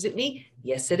 years. Is it me?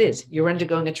 Yes, it is. You're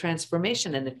undergoing a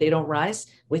transformation. And if they don't rise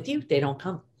with you, they don't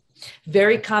come.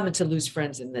 Very common to lose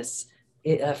friends in this.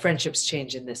 Friendships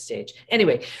change in this stage.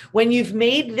 Anyway, when you've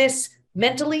made this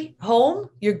mentally home,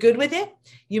 you're good with it,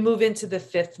 you move into the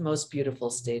 5th most beautiful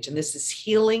stage. And this is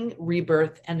healing,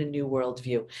 rebirth, and a new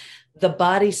worldview. The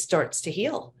body starts to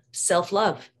heal.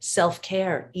 Self-love,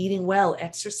 self-care, eating well,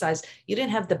 exercise. You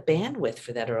didn't have the bandwidth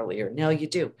for that earlier. Now you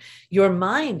do. Your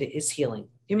mind is healing.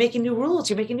 You're making new rules.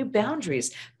 You're making new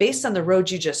boundaries based on the road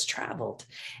you just traveled.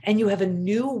 And you have a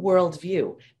new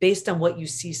worldview based on what you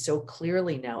see so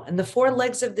clearly now. And the 4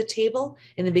 legs of the table,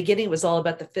 in the beginning, it was all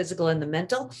about the physical and the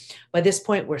mental. By this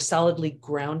point, we're solidly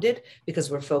grounded because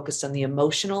we're focused on the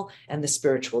emotional and the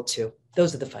spiritual too.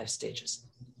 Those are the 5 stages.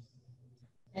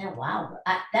 Yeah, wow.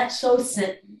 That's so,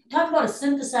 talk about a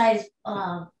synthesized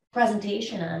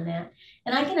presentation on that.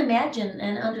 And I can imagine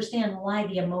and understand why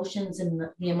the emotions and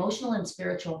the emotional and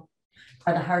spiritual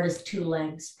are the hardest 2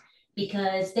 legs,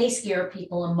 because they scare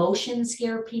people. Emotions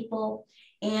scare people,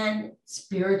 and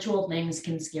spiritual things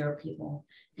can scare people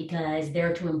because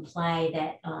they're to imply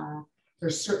that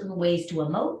there's certain ways to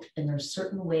emote and there's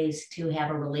certain ways to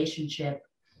have a relationship,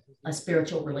 a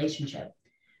spiritual relationship.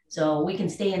 So we can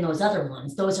stay in those other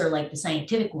ones. Those are like the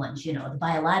scientific ones, you know, the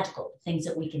biological things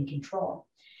that we can control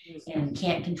and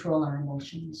can't control our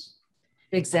emotions.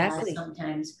 Exactly.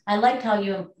 Sometimes I liked how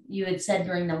you had said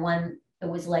during the one, it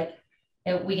was like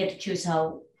we get to choose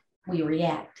how we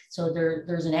react. So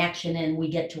there's an action and we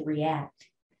get to react.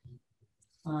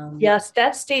 Yes,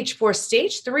 that's stage 4.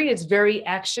 Stage 3 is very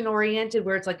action oriented,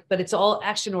 where it's like, but it's all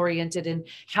action oriented. And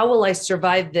how will I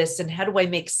survive this? And how do I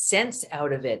make sense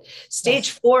out of it?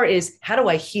 Stage 4 is how do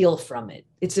I heal from it?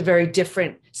 It's a very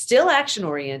different, still action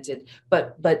oriented,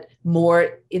 but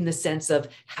more in the sense of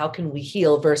how can we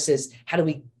heal versus how do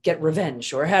we get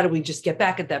revenge, or how do we just get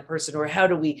back at that person, or how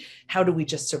do we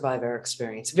just survive our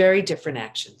experience? Very different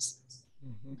actions.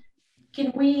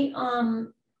 Can we,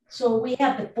 so we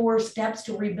have the 4 steps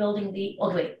to rebuilding the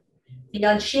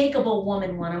unshakable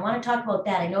woman one. I want to talk about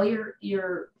that. I know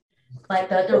but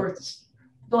there was,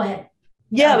 go ahead.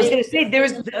 Yeah, I was going to say there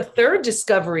was a 3rd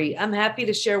discovery. I'm happy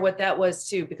to share what that was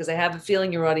too, because I have a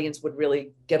feeling your audience would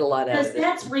really get a lot out of it.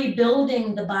 That's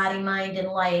rebuilding the body, mind, and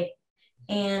life.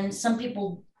 And some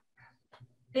people,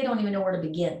 they don't even know where to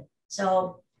begin.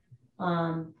 So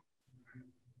I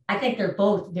think they're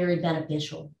both very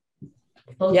beneficial.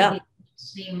 Both of these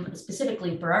seem,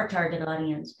 specifically for our target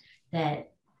audience,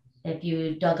 that if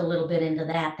you dug a little bit into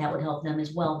that would help them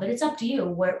as well. But it's up to you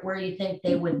where you think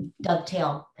they would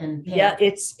dovetail and pair. Yeah,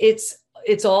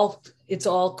 it's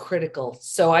all critical.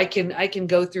 So I can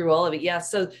go through all of it. Yeah.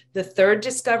 So the 3rd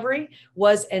discovery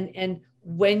was, and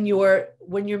when you're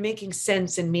making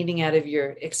sense and meaning out of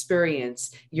your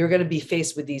experience, you're going to be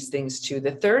faced with these things too.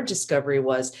 The 3rd discovery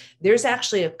was there's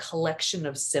actually a collection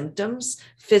of symptoms,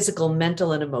 physical,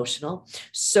 mental, and emotional,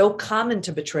 so common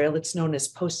to betrayal. It's known as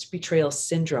post-betrayal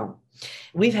syndrome.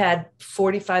 We've had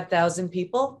 45,000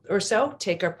 people or so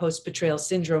take our post-betrayal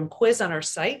syndrome quiz on our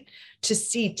site to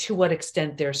see to what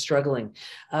extent they're struggling.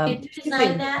 Did you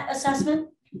design that assessment?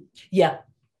 Yeah.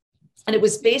 And it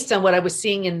was based on what I was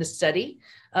seeing in the study.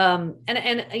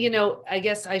 And you know, I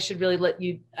guess I should really let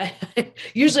you,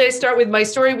 usually I start with my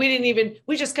story.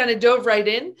 We just kind of dove right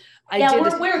in.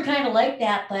 We're kind of like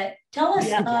that, but tell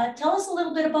us a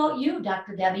little bit about you,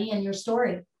 Dr. Debbie, and your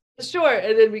story. Sure.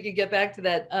 And then we could get back to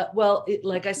that.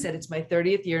 Like I said, it's my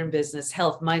 30th year in business,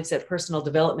 health, mindset, personal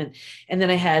development. And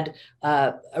then I had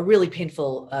a really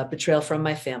painful betrayal from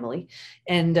my family.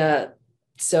 And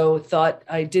so thought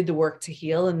I did the work to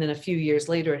heal. And then a few years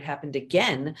later, it happened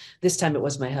again. This time it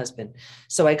was my husband.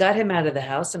 So I got him out of the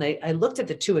house and I looked at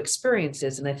the 2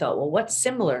 experiences and I thought, well, what's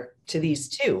similar to these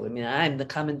 2? I mean, I'm the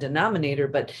common denominator,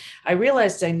 but I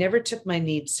realized I never took my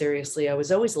needs seriously. I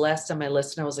was always last on my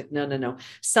list. And I was like, no,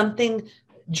 something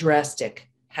drastic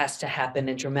has to happen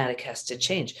and dramatic has to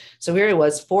change. So here I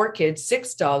was, 4 kids,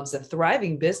 6 dogs, a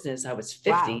thriving business. I was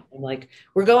 50. Wow. I'm like,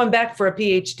 we're going back for a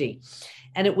PhD.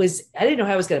 And I didn't know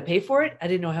how I was going to pay for it. I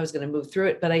didn't know how I was going to move through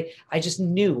it, but I just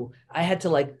knew I had to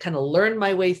like kind of learn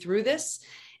my way through this.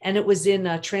 And it was in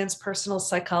transpersonal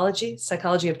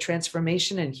psychology of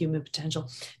transformation and human potential,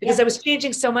 because I was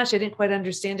changing so much. I didn't quite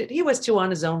understand it. He was too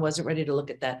on his own, wasn't ready to look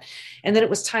at that. And then it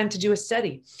was time to do a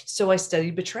study. So I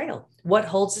studied betrayal. What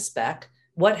holds us back?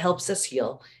 What helps us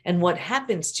heal, and what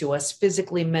happens to us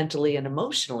physically, mentally, and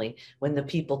emotionally when the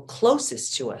people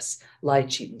closest to us lie,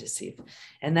 cheat, and deceive.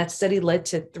 And that study led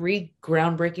to 3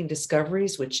 groundbreaking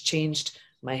discoveries, which changed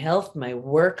my health, my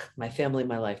work, my family,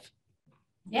 my life.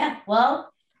 Yeah,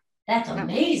 well, that's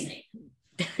amazing.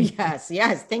 Yes.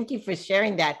 Thank you for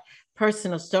sharing that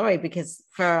personal story, because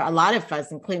for a lot of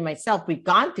us, including myself, we've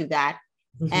gone through that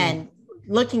and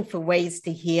looking for ways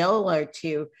to heal or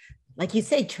to, like you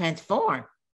say, transform.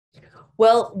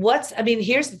 Well,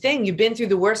 here's the thing. You've been through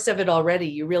the worst of it already.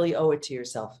 You really owe it to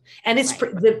yourself. And it's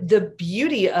right. The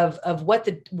beauty of what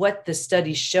the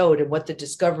study showed and what the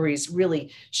discoveries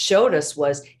really showed us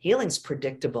was healing's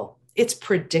predictable. It's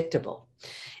predictable.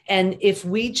 And if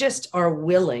we just are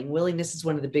willingness is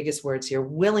one of the biggest words here,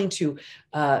 willing to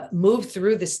move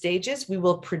through the stages, we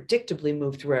will predictably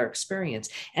move through our experience.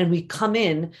 And we come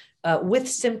in with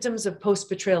symptoms of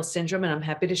post-betrayal syndrome, and I'm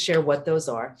happy to share what those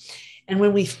are. And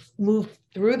when we move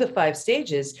through the 5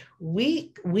 stages,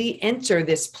 we enter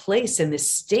this place and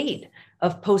this state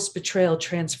of post-betrayal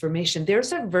transformation.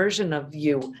 There's a version of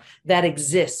you that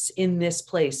exists in this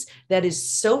place that is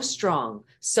so strong,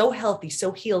 so healthy,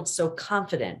 so healed, so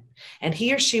confident. And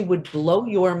he or she would blow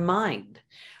your mind.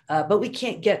 But we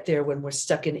can't get there when we're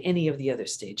stuck in any of the other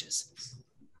stages.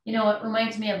 You know, it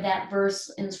reminds me of that verse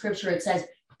in scripture. It says,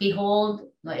 behold,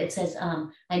 it says,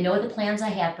 I know the plans I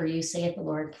have for you, saith the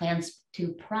Lord, plans to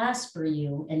prosper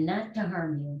you and not to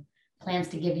harm you, plans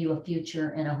to give you a future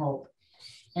and a hope.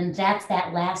 And that's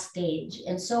that last stage.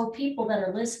 And so people that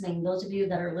are listening, those of you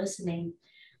that are listening,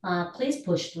 please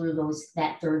push through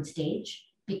that third stage,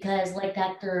 because like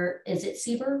is it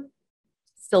Sieber?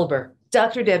 Silber.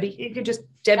 Dr. Debbie, you could just,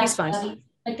 Debbie's fine.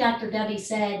 Like Dr. Debbie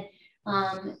said,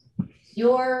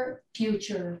 your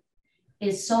future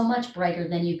is so much brighter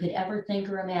than you could ever think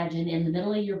or imagine. In the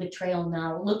middle of your betrayal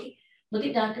now, look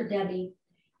at Dr. Debbie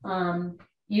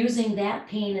using that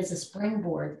pain as a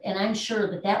springboard. And I'm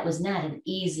sure that was not an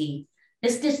easy,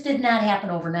 this just did not happen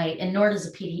overnight, and nor does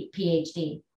a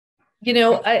PhD. You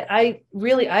know,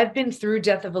 I've been through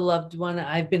death of a loved one.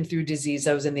 I've been through disease.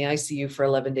 I was in the ICU for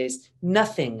 11 days.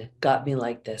 Nothing got me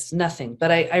like this, nothing.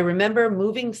 But I remember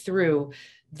moving through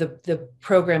the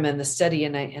program and the study.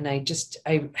 And I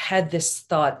had this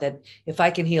thought that if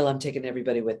I can heal, I'm taking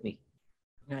everybody with me.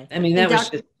 Right. I mean,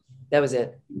 that was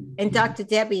it. And Dr.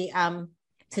 Debbie,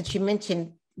 since you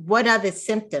mentioned, what are the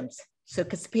symptoms? So,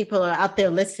 because people are out there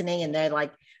listening and they're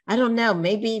like, I don't know,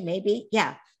 maybe.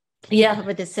 Yeah. Can you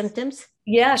cover the symptoms?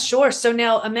 Yeah, sure. So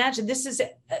now imagine this is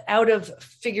out of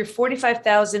figure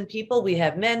 45,000 people. We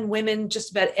have men, women,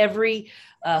 just about every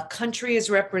country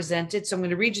is represented. So I'm going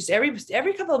to read just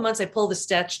every couple of months, I pull the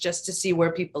stats just to see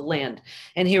where people land.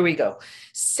 And here we go.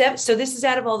 So this is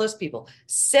out of all those people.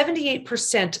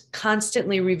 78%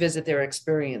 constantly revisit their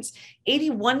experience.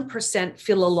 81%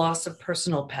 feel a loss of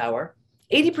personal power.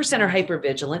 80% are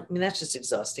hypervigilant. I mean, that's just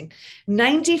exhausting.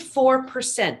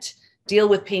 94% deal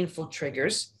with painful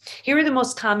triggers. Here are the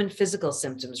most common physical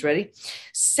symptoms. Ready?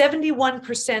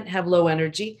 71% have low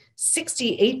energy.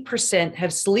 68%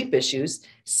 have sleep issues.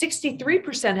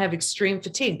 63% have extreme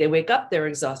fatigue. They wake up, they're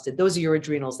exhausted. Those are your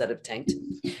adrenals that have tanked.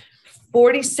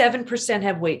 47%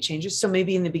 have weight changes. So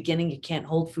maybe in the beginning, you can't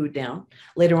hold food down.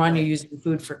 Later on, you're using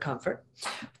food for comfort.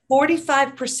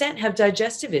 45% have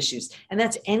digestive issues. And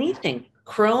that's anything.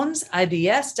 Crohn's,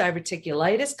 IBS,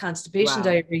 diverticulitis, constipation,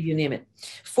 diarrhea, you name it.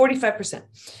 45%.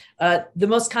 The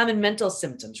most common mental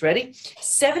symptoms, ready?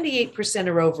 78%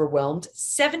 are overwhelmed.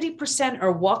 70%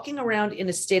 are walking around in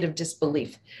a state of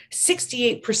disbelief.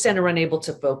 68% are unable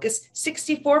to focus.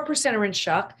 64% are in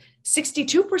shock.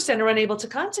 62% are unable to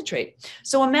concentrate.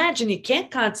 So imagine you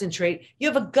can't concentrate.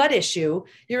 You have a gut issue.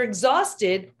 You're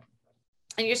exhausted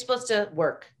and you're supposed to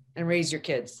work and raise your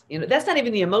kids. You know, that's not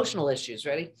even the emotional issues,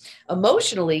 ready?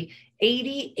 Emotionally,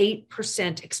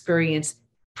 88% experience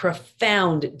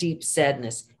profound deep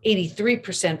sadness.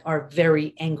 83% are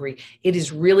very angry. It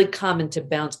is really common to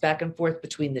bounce back and forth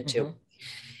between the two.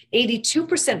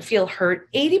 82% feel hurt.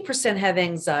 80% have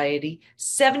anxiety.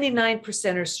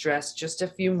 79% are stressed. Just a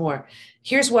few more.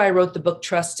 Here's why I wrote the book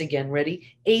Trust Again.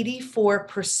 Ready?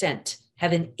 84%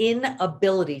 have an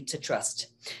inability to trust.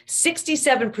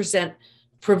 67%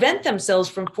 prevent themselves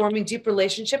from forming deep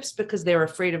relationships because they're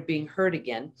afraid of being hurt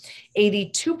again.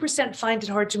 82% find it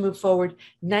hard to move forward.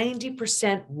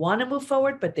 90% want to move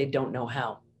forward, but they don't know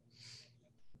how.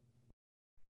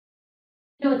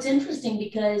 You know, it's interesting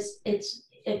because if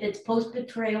it's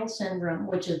post-betrayal syndrome,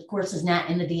 which of course is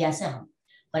not in the DSM,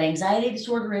 but anxiety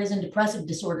disorder is and depressive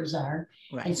disorders are,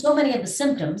 and so many of the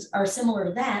symptoms are similar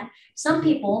to that. Some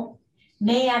people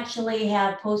may actually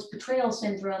have post-betrayal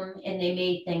syndrome and they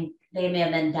may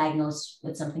have been diagnosed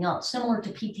with something else, similar to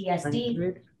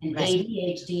PTSD and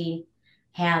ADHD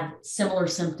have similar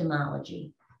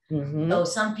symptomology. So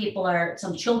some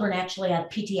children actually have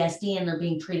PTSD and they're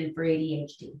being treated for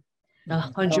ADHD.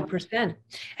 100%.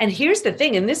 And here's the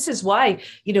thing, and this is why,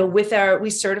 you know,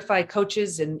 we certify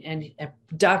coaches and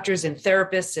doctors and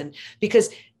therapists, and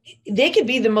because they could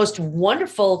be the most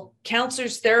wonderful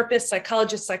counselors, therapists,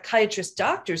 psychologists, psychiatrists,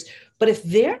 doctors, but if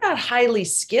they're not highly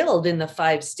skilled in the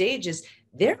 5 stages,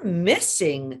 they're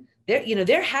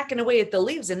hacking away at the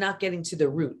leaves and not getting to the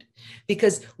root.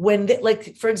 Because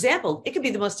for example, it could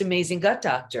be the most amazing gut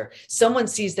doctor. Someone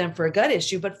sees them for a gut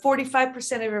issue, but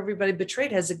 45% of everybody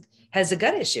betrayed has a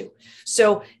gut issue.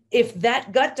 So if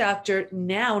that gut doctor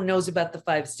now knows about the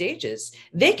 5 stages,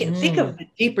 they can think of a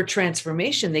deeper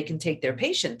transformation they can take their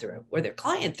patient through or their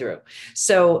client through.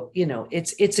 So, you know,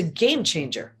 it's a game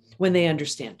changer when they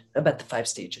understand about the 5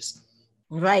 stages.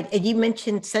 Right. And you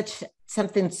mentioned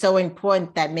something so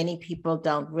important that many people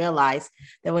don't realize,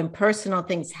 that when personal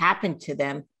things happen to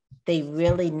them, they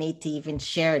really need to even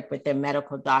share it with their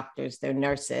medical doctors, their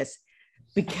nurses,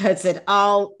 because it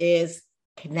all is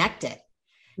connected.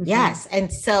 Yes.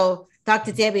 And so,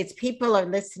 Dr. Debbie, it's people are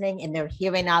listening and they're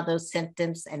hearing all those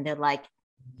symptoms and they're like,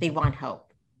 they want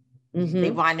hope.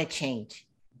 They want to change.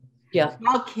 Yeah.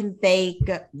 How can they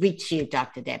reach you,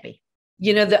 Dr. Debbie?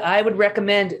 You know, I would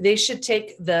recommend they should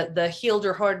take the Healed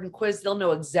or Hardened quiz. They'll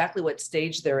know exactly what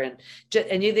stage they're in.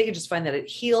 And they can just find that at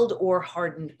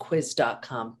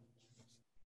healedorhardenedquiz.com.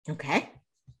 Okay.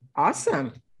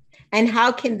 Awesome. And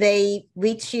how can they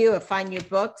reach you or find your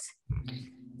books?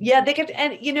 Yeah, they could,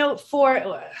 and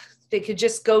they could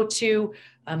just go to,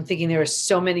 I'm thinking there are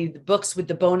so many books with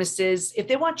the bonuses. If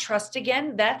they want Trust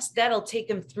Again, that'll take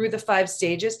them through the 5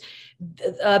 stages.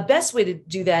 The best way to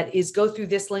do that is go through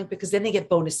this link, because then they get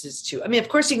bonuses too. I mean, of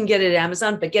course you can get it at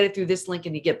Amazon, but get it through this link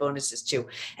and you get bonuses too.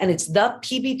 And it's the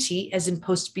PBT, as in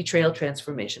post-betrayal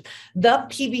transformation,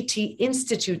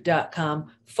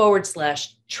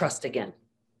 thepbtinstitute.com/Trust Again.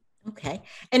 Okay.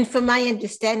 And from my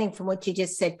understanding, from what you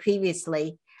just said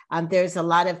previously, there's a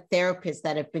lot of therapists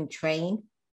that have been trained.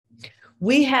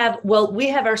 We have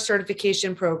our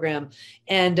certification program,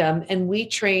 and we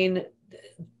train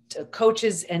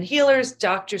coaches and healers,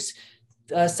 doctors,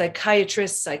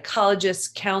 psychiatrists, psychologists,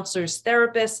 counselors,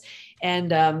 therapists,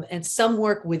 and some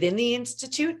work within the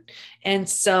institute, and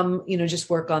some, just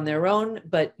work on their own.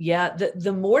 But yeah,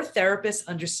 the more therapists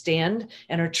understand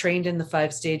and are trained in the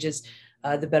 5 stages,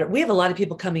 the better. We have a lot of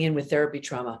people coming in with therapy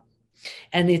trauma.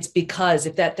 And it's because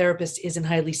if that therapist isn't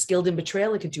highly skilled in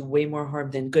betrayal, it could do way more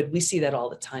harm than good. We see that all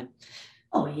the time.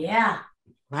 Oh, yeah.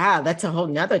 Wow. That's a whole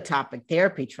nother topic,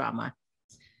 therapy trauma.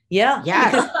 Yeah.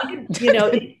 Yeah.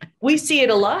 Because, we see it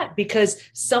a lot, because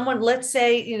someone, let's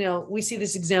say, we see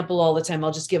this example all the time. I'll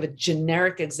just give a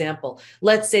generic example.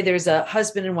 Let's say there's a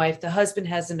husband and wife. The husband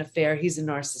has an affair. He's a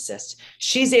narcissist.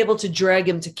 She's able to drag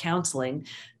him to counseling.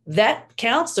 That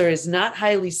counselor is not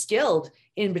highly skilled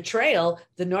in betrayal.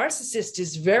 The narcissist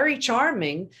is very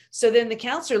charming. So then the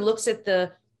counselor looks at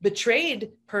the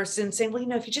betrayed person saying, well,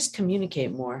 if you just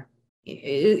communicate more,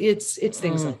 it's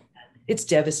things like that. It's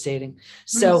devastating.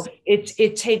 So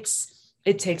it takes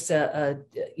a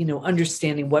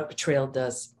understanding what betrayal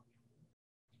does.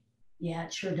 Yeah,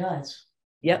 it sure does.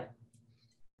 Yep.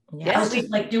 Yeah. I was just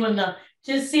like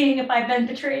just seeing if I've been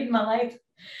betrayed in my life.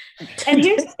 And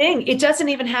here's the thing, it doesn't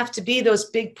even have to be those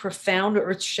big, profound,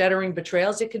 earth-shattering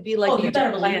betrayals. It could be like you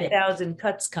better believe it. 1,000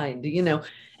 cuts kind, and yeah, not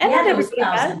there was everybody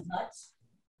has. 1,000 cuts.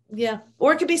 Yeah.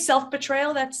 Or it could be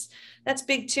self-betrayal. That's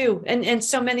big too. And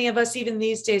so many of us, even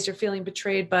these days, are feeling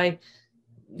betrayed by,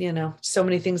 so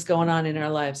many things going on in our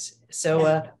lives.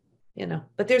 So,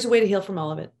 but there's a way to heal from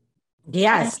all of it.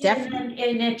 Yes, definitely.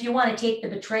 And if you want to take the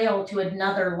betrayal to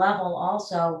another level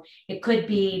also, it could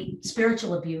be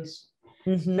spiritual abuse.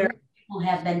 Mm-hmm. Where people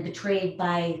have been betrayed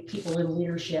by people in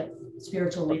leadership,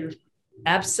 spiritual leadership.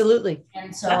 Absolutely.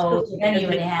 And so then you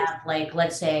would have, like,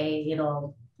 let's say,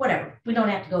 whatever, we don't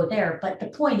have to go there. But the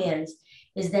point is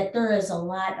that there is a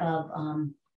lot of,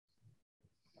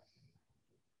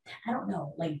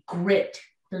 like grit.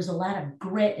 There's a lot of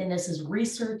grit, and this is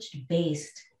research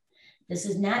based. This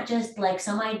is not just like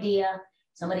some idea,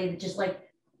 somebody that just like,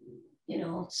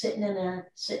 sitting in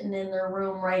their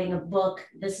room writing a book.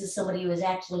 This is somebody who has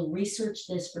actually researched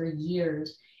this for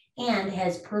years and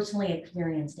has personally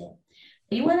experienced it.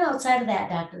 You went outside of that,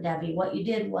 Dr. Debbie. What you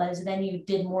did was then you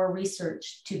did more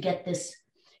research to get this,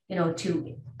 I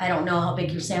don't know how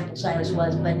big your sample size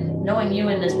was, but knowing you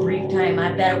in this brief time,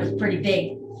 I bet it was pretty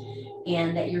big,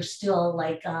 and that you're still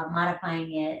like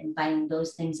modifying it and finding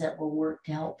those things that will work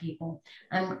to help people.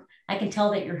 I can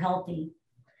tell that you're healthy.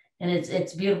 And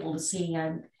it's beautiful to see.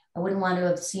 I wouldn't want to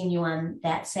have seen you on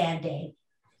that sad day,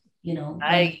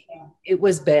 It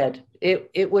was bad.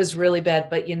 It was really bad.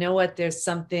 But you know what? There's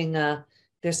something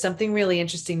really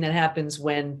interesting that happens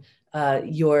when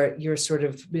you're sort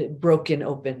of broken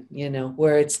open,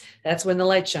 where that's when the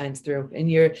light shines through. And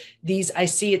I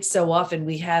see it so often.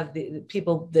 We have the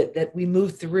people that we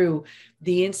move through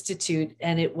the Institute,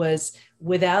 and it was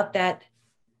without that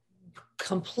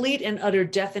complete and utter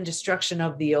death and destruction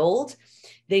of the old,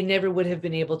 they never would have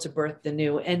been able to birth the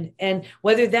new. And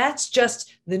whether that's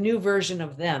just the new version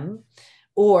of them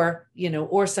or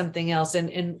something else.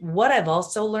 And what I've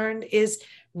also learned is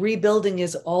rebuilding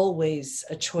is always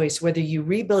a choice, whether you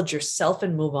rebuild yourself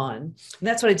and move on. And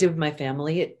that's what I did with my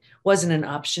family. It wasn't an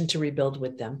option to rebuild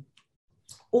with them.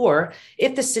 Or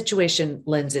if the situation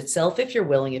lends itself, if you're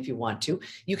willing, if you want to,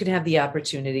 you can have the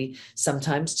opportunity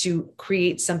sometimes to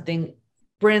create something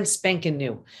brand spanking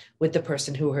new with the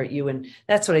person who hurt you. And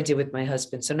that's what I did with my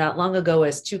husband. So not long ago,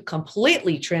 as two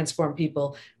completely transformed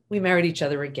people, we married each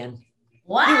other again.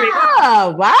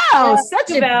 Wow. Wow. Such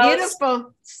a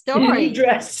beautiful story.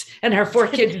 Dress, and our 4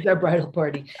 kids is our bridal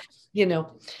party,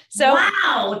 So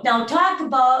wow. Now talk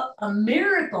about a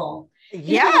miracle.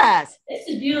 Yes. This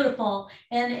is beautiful.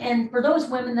 And for those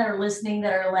women that are listening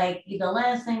that are like, the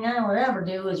last thing I would ever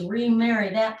do is remarry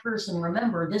that person.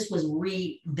 Remember, this was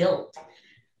rebuilt.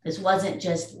 This wasn't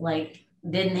just like,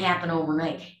 didn't happen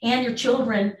overnight. And your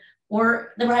children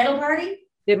were the bridal party?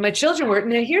 My children were.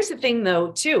 Now, here's the thing,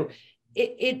 though, too.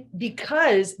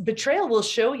 because betrayal will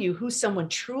show you who someone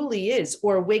truly is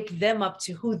or wake them up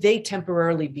to who they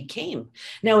temporarily became.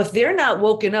 Now, if they're not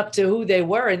woken up to who they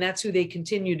were and that's who they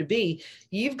continue to be,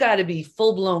 you've got to be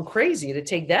full blown crazy to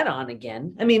take that on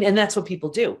again. I mean, and that's what people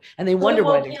do. And they wonder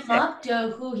why they woke him up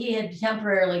to who he had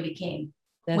temporarily became,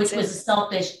 which was a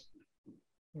selfish.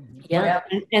 Yeah.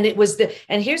 And it was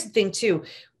and here's the thing too,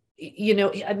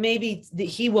 maybe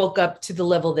he woke up to the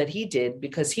level that he did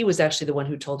because he was actually the one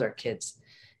who told our kids.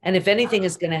 And if anything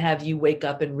is going to have you wake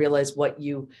up and realize what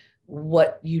you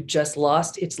just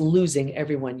lost, it's losing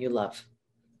everyone you love.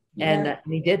 Yeah. And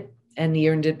he did, and he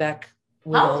earned it back.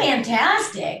 How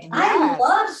fantastic. Yeah. I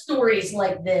love stories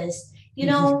like this.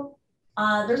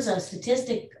 There's a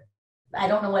statistic, I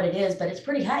don't know what it is, but it's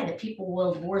pretty high that people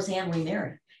will divorce and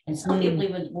remarry. And some people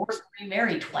even divorce and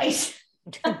remarry twice.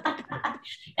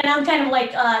 And I'm kind of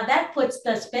like, that puts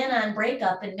the spin on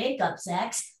breakup and makeup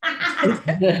sex.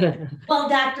 Well,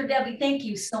 Dr. Debbie, thank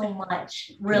you so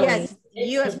much. Really. Yes,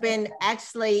 you have been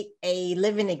actually a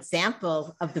living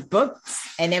example of the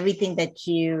books and everything that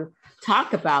you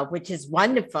talk about, which is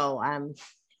wonderful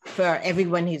for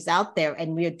everyone who's out there.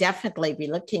 And we'll definitely be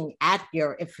looking at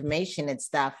your information and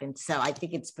stuff. And so I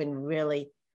think it's been really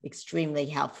extremely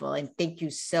helpful. And thank you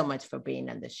so much for being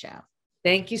on the show.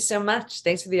 Thank you so much.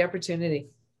 Thanks for the opportunity.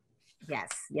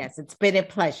 Yes, it's been a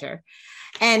pleasure.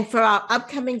 And for our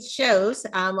upcoming shows,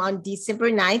 on December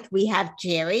 9th, we have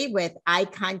Jerry with Eye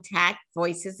Contact,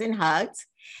 Voices and Hugs.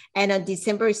 And on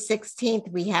December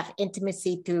 16th, we have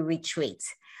Intimacy Through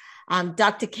Retreats.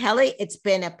 Dr. Kelly, it's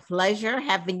been a pleasure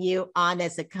having you on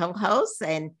as a co-host.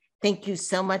 And thank you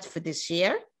so much for this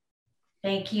year.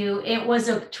 Thank you. It was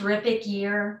a terrific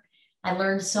year. I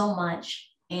learned so much.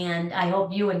 And I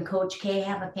hope you and Coach K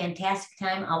have a fantastic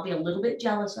time. I'll be a little bit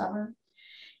jealous of her,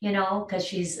 because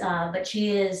she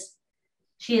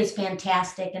is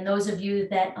fantastic. And those of you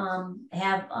that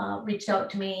have reached out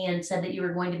to me and said that you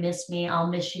were going to miss me, I'll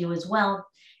miss you as well.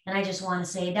 And I just want to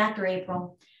say, Dr.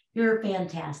 April, you're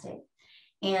fantastic.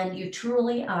 And you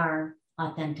truly are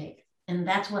authentic. And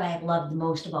that's what I have loved the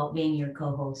most about being your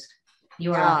co-host.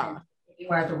 You are authentic. You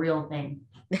are the real thing.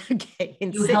 Okay.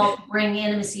 You help bring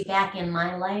intimacy back in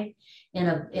my life in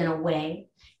a way,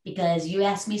 because you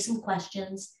asked me some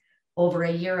questions over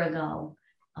a year ago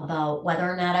about whether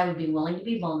or not I would be willing to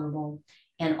be vulnerable.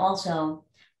 And also,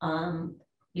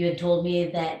 you had told me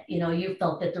that, you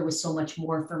felt that there was so much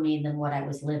more for me than what I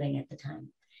was living at the time.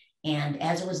 And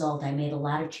as a result, I made a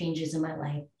lot of changes in my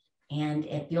life, and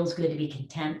it feels good to be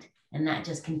content, and not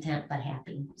just content, but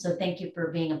happy. So thank you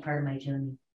for being a part of my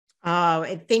journey. Oh,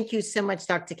 and thank you so much,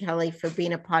 Dr. Kelly, for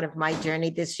being a part of my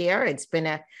journey this year. It's been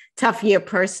a tough year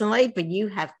personally, but you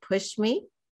have pushed me.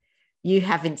 You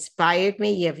have inspired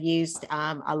me. You have used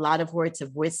a lot of words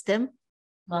of wisdom.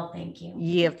 Well, thank you.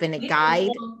 You have been a guide.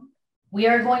 We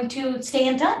are going to stay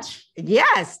in touch.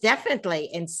 Yes, definitely.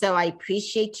 And so I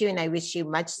appreciate you and I wish you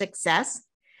much success.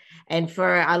 And for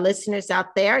our listeners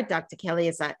out there, Dr. Kelly,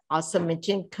 as I also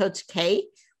mentioned, Coach K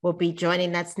will be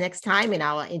joining us next time, and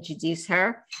I will introduce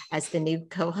her as the new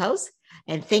co-host.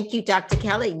 And thank you, Dr.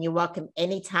 Kelly, and you're welcome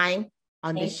anytime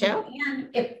on the show. And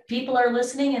if people are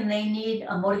listening and they need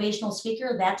a motivational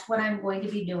speaker, that's what I'm going to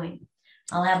be doing.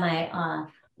 I'll have my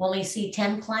only see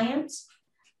 10 clients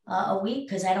a week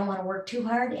because I don't want to work too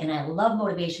hard, and I love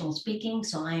motivational speaking,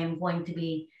 so I am going to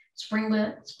be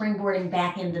springboarding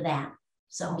back into that.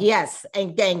 So yes,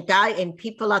 and Guy and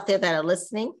people out there that are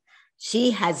listening,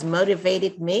 she has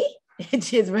motivated me.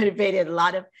 She has motivated a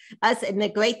lot of us. And the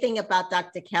great thing about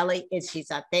Dr. Kelly is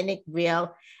she's authentic,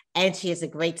 real, and she has a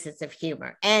great sense of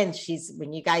humor. And she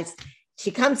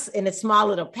comes in a small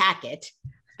little packet,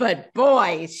 but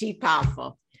boy, is she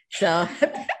powerful. So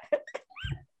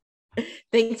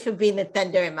thanks for being the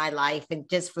thunder in my life and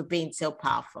just for being so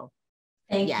powerful.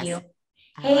 Thank you.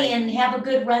 Hey, and have a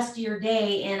good rest of your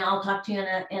day. And I'll talk to you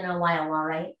in a while. All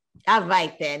right. All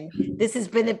right, then. This has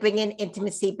been the Bringing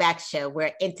Intimacy Back show,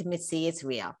 where intimacy is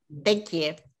real. Thank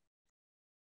you.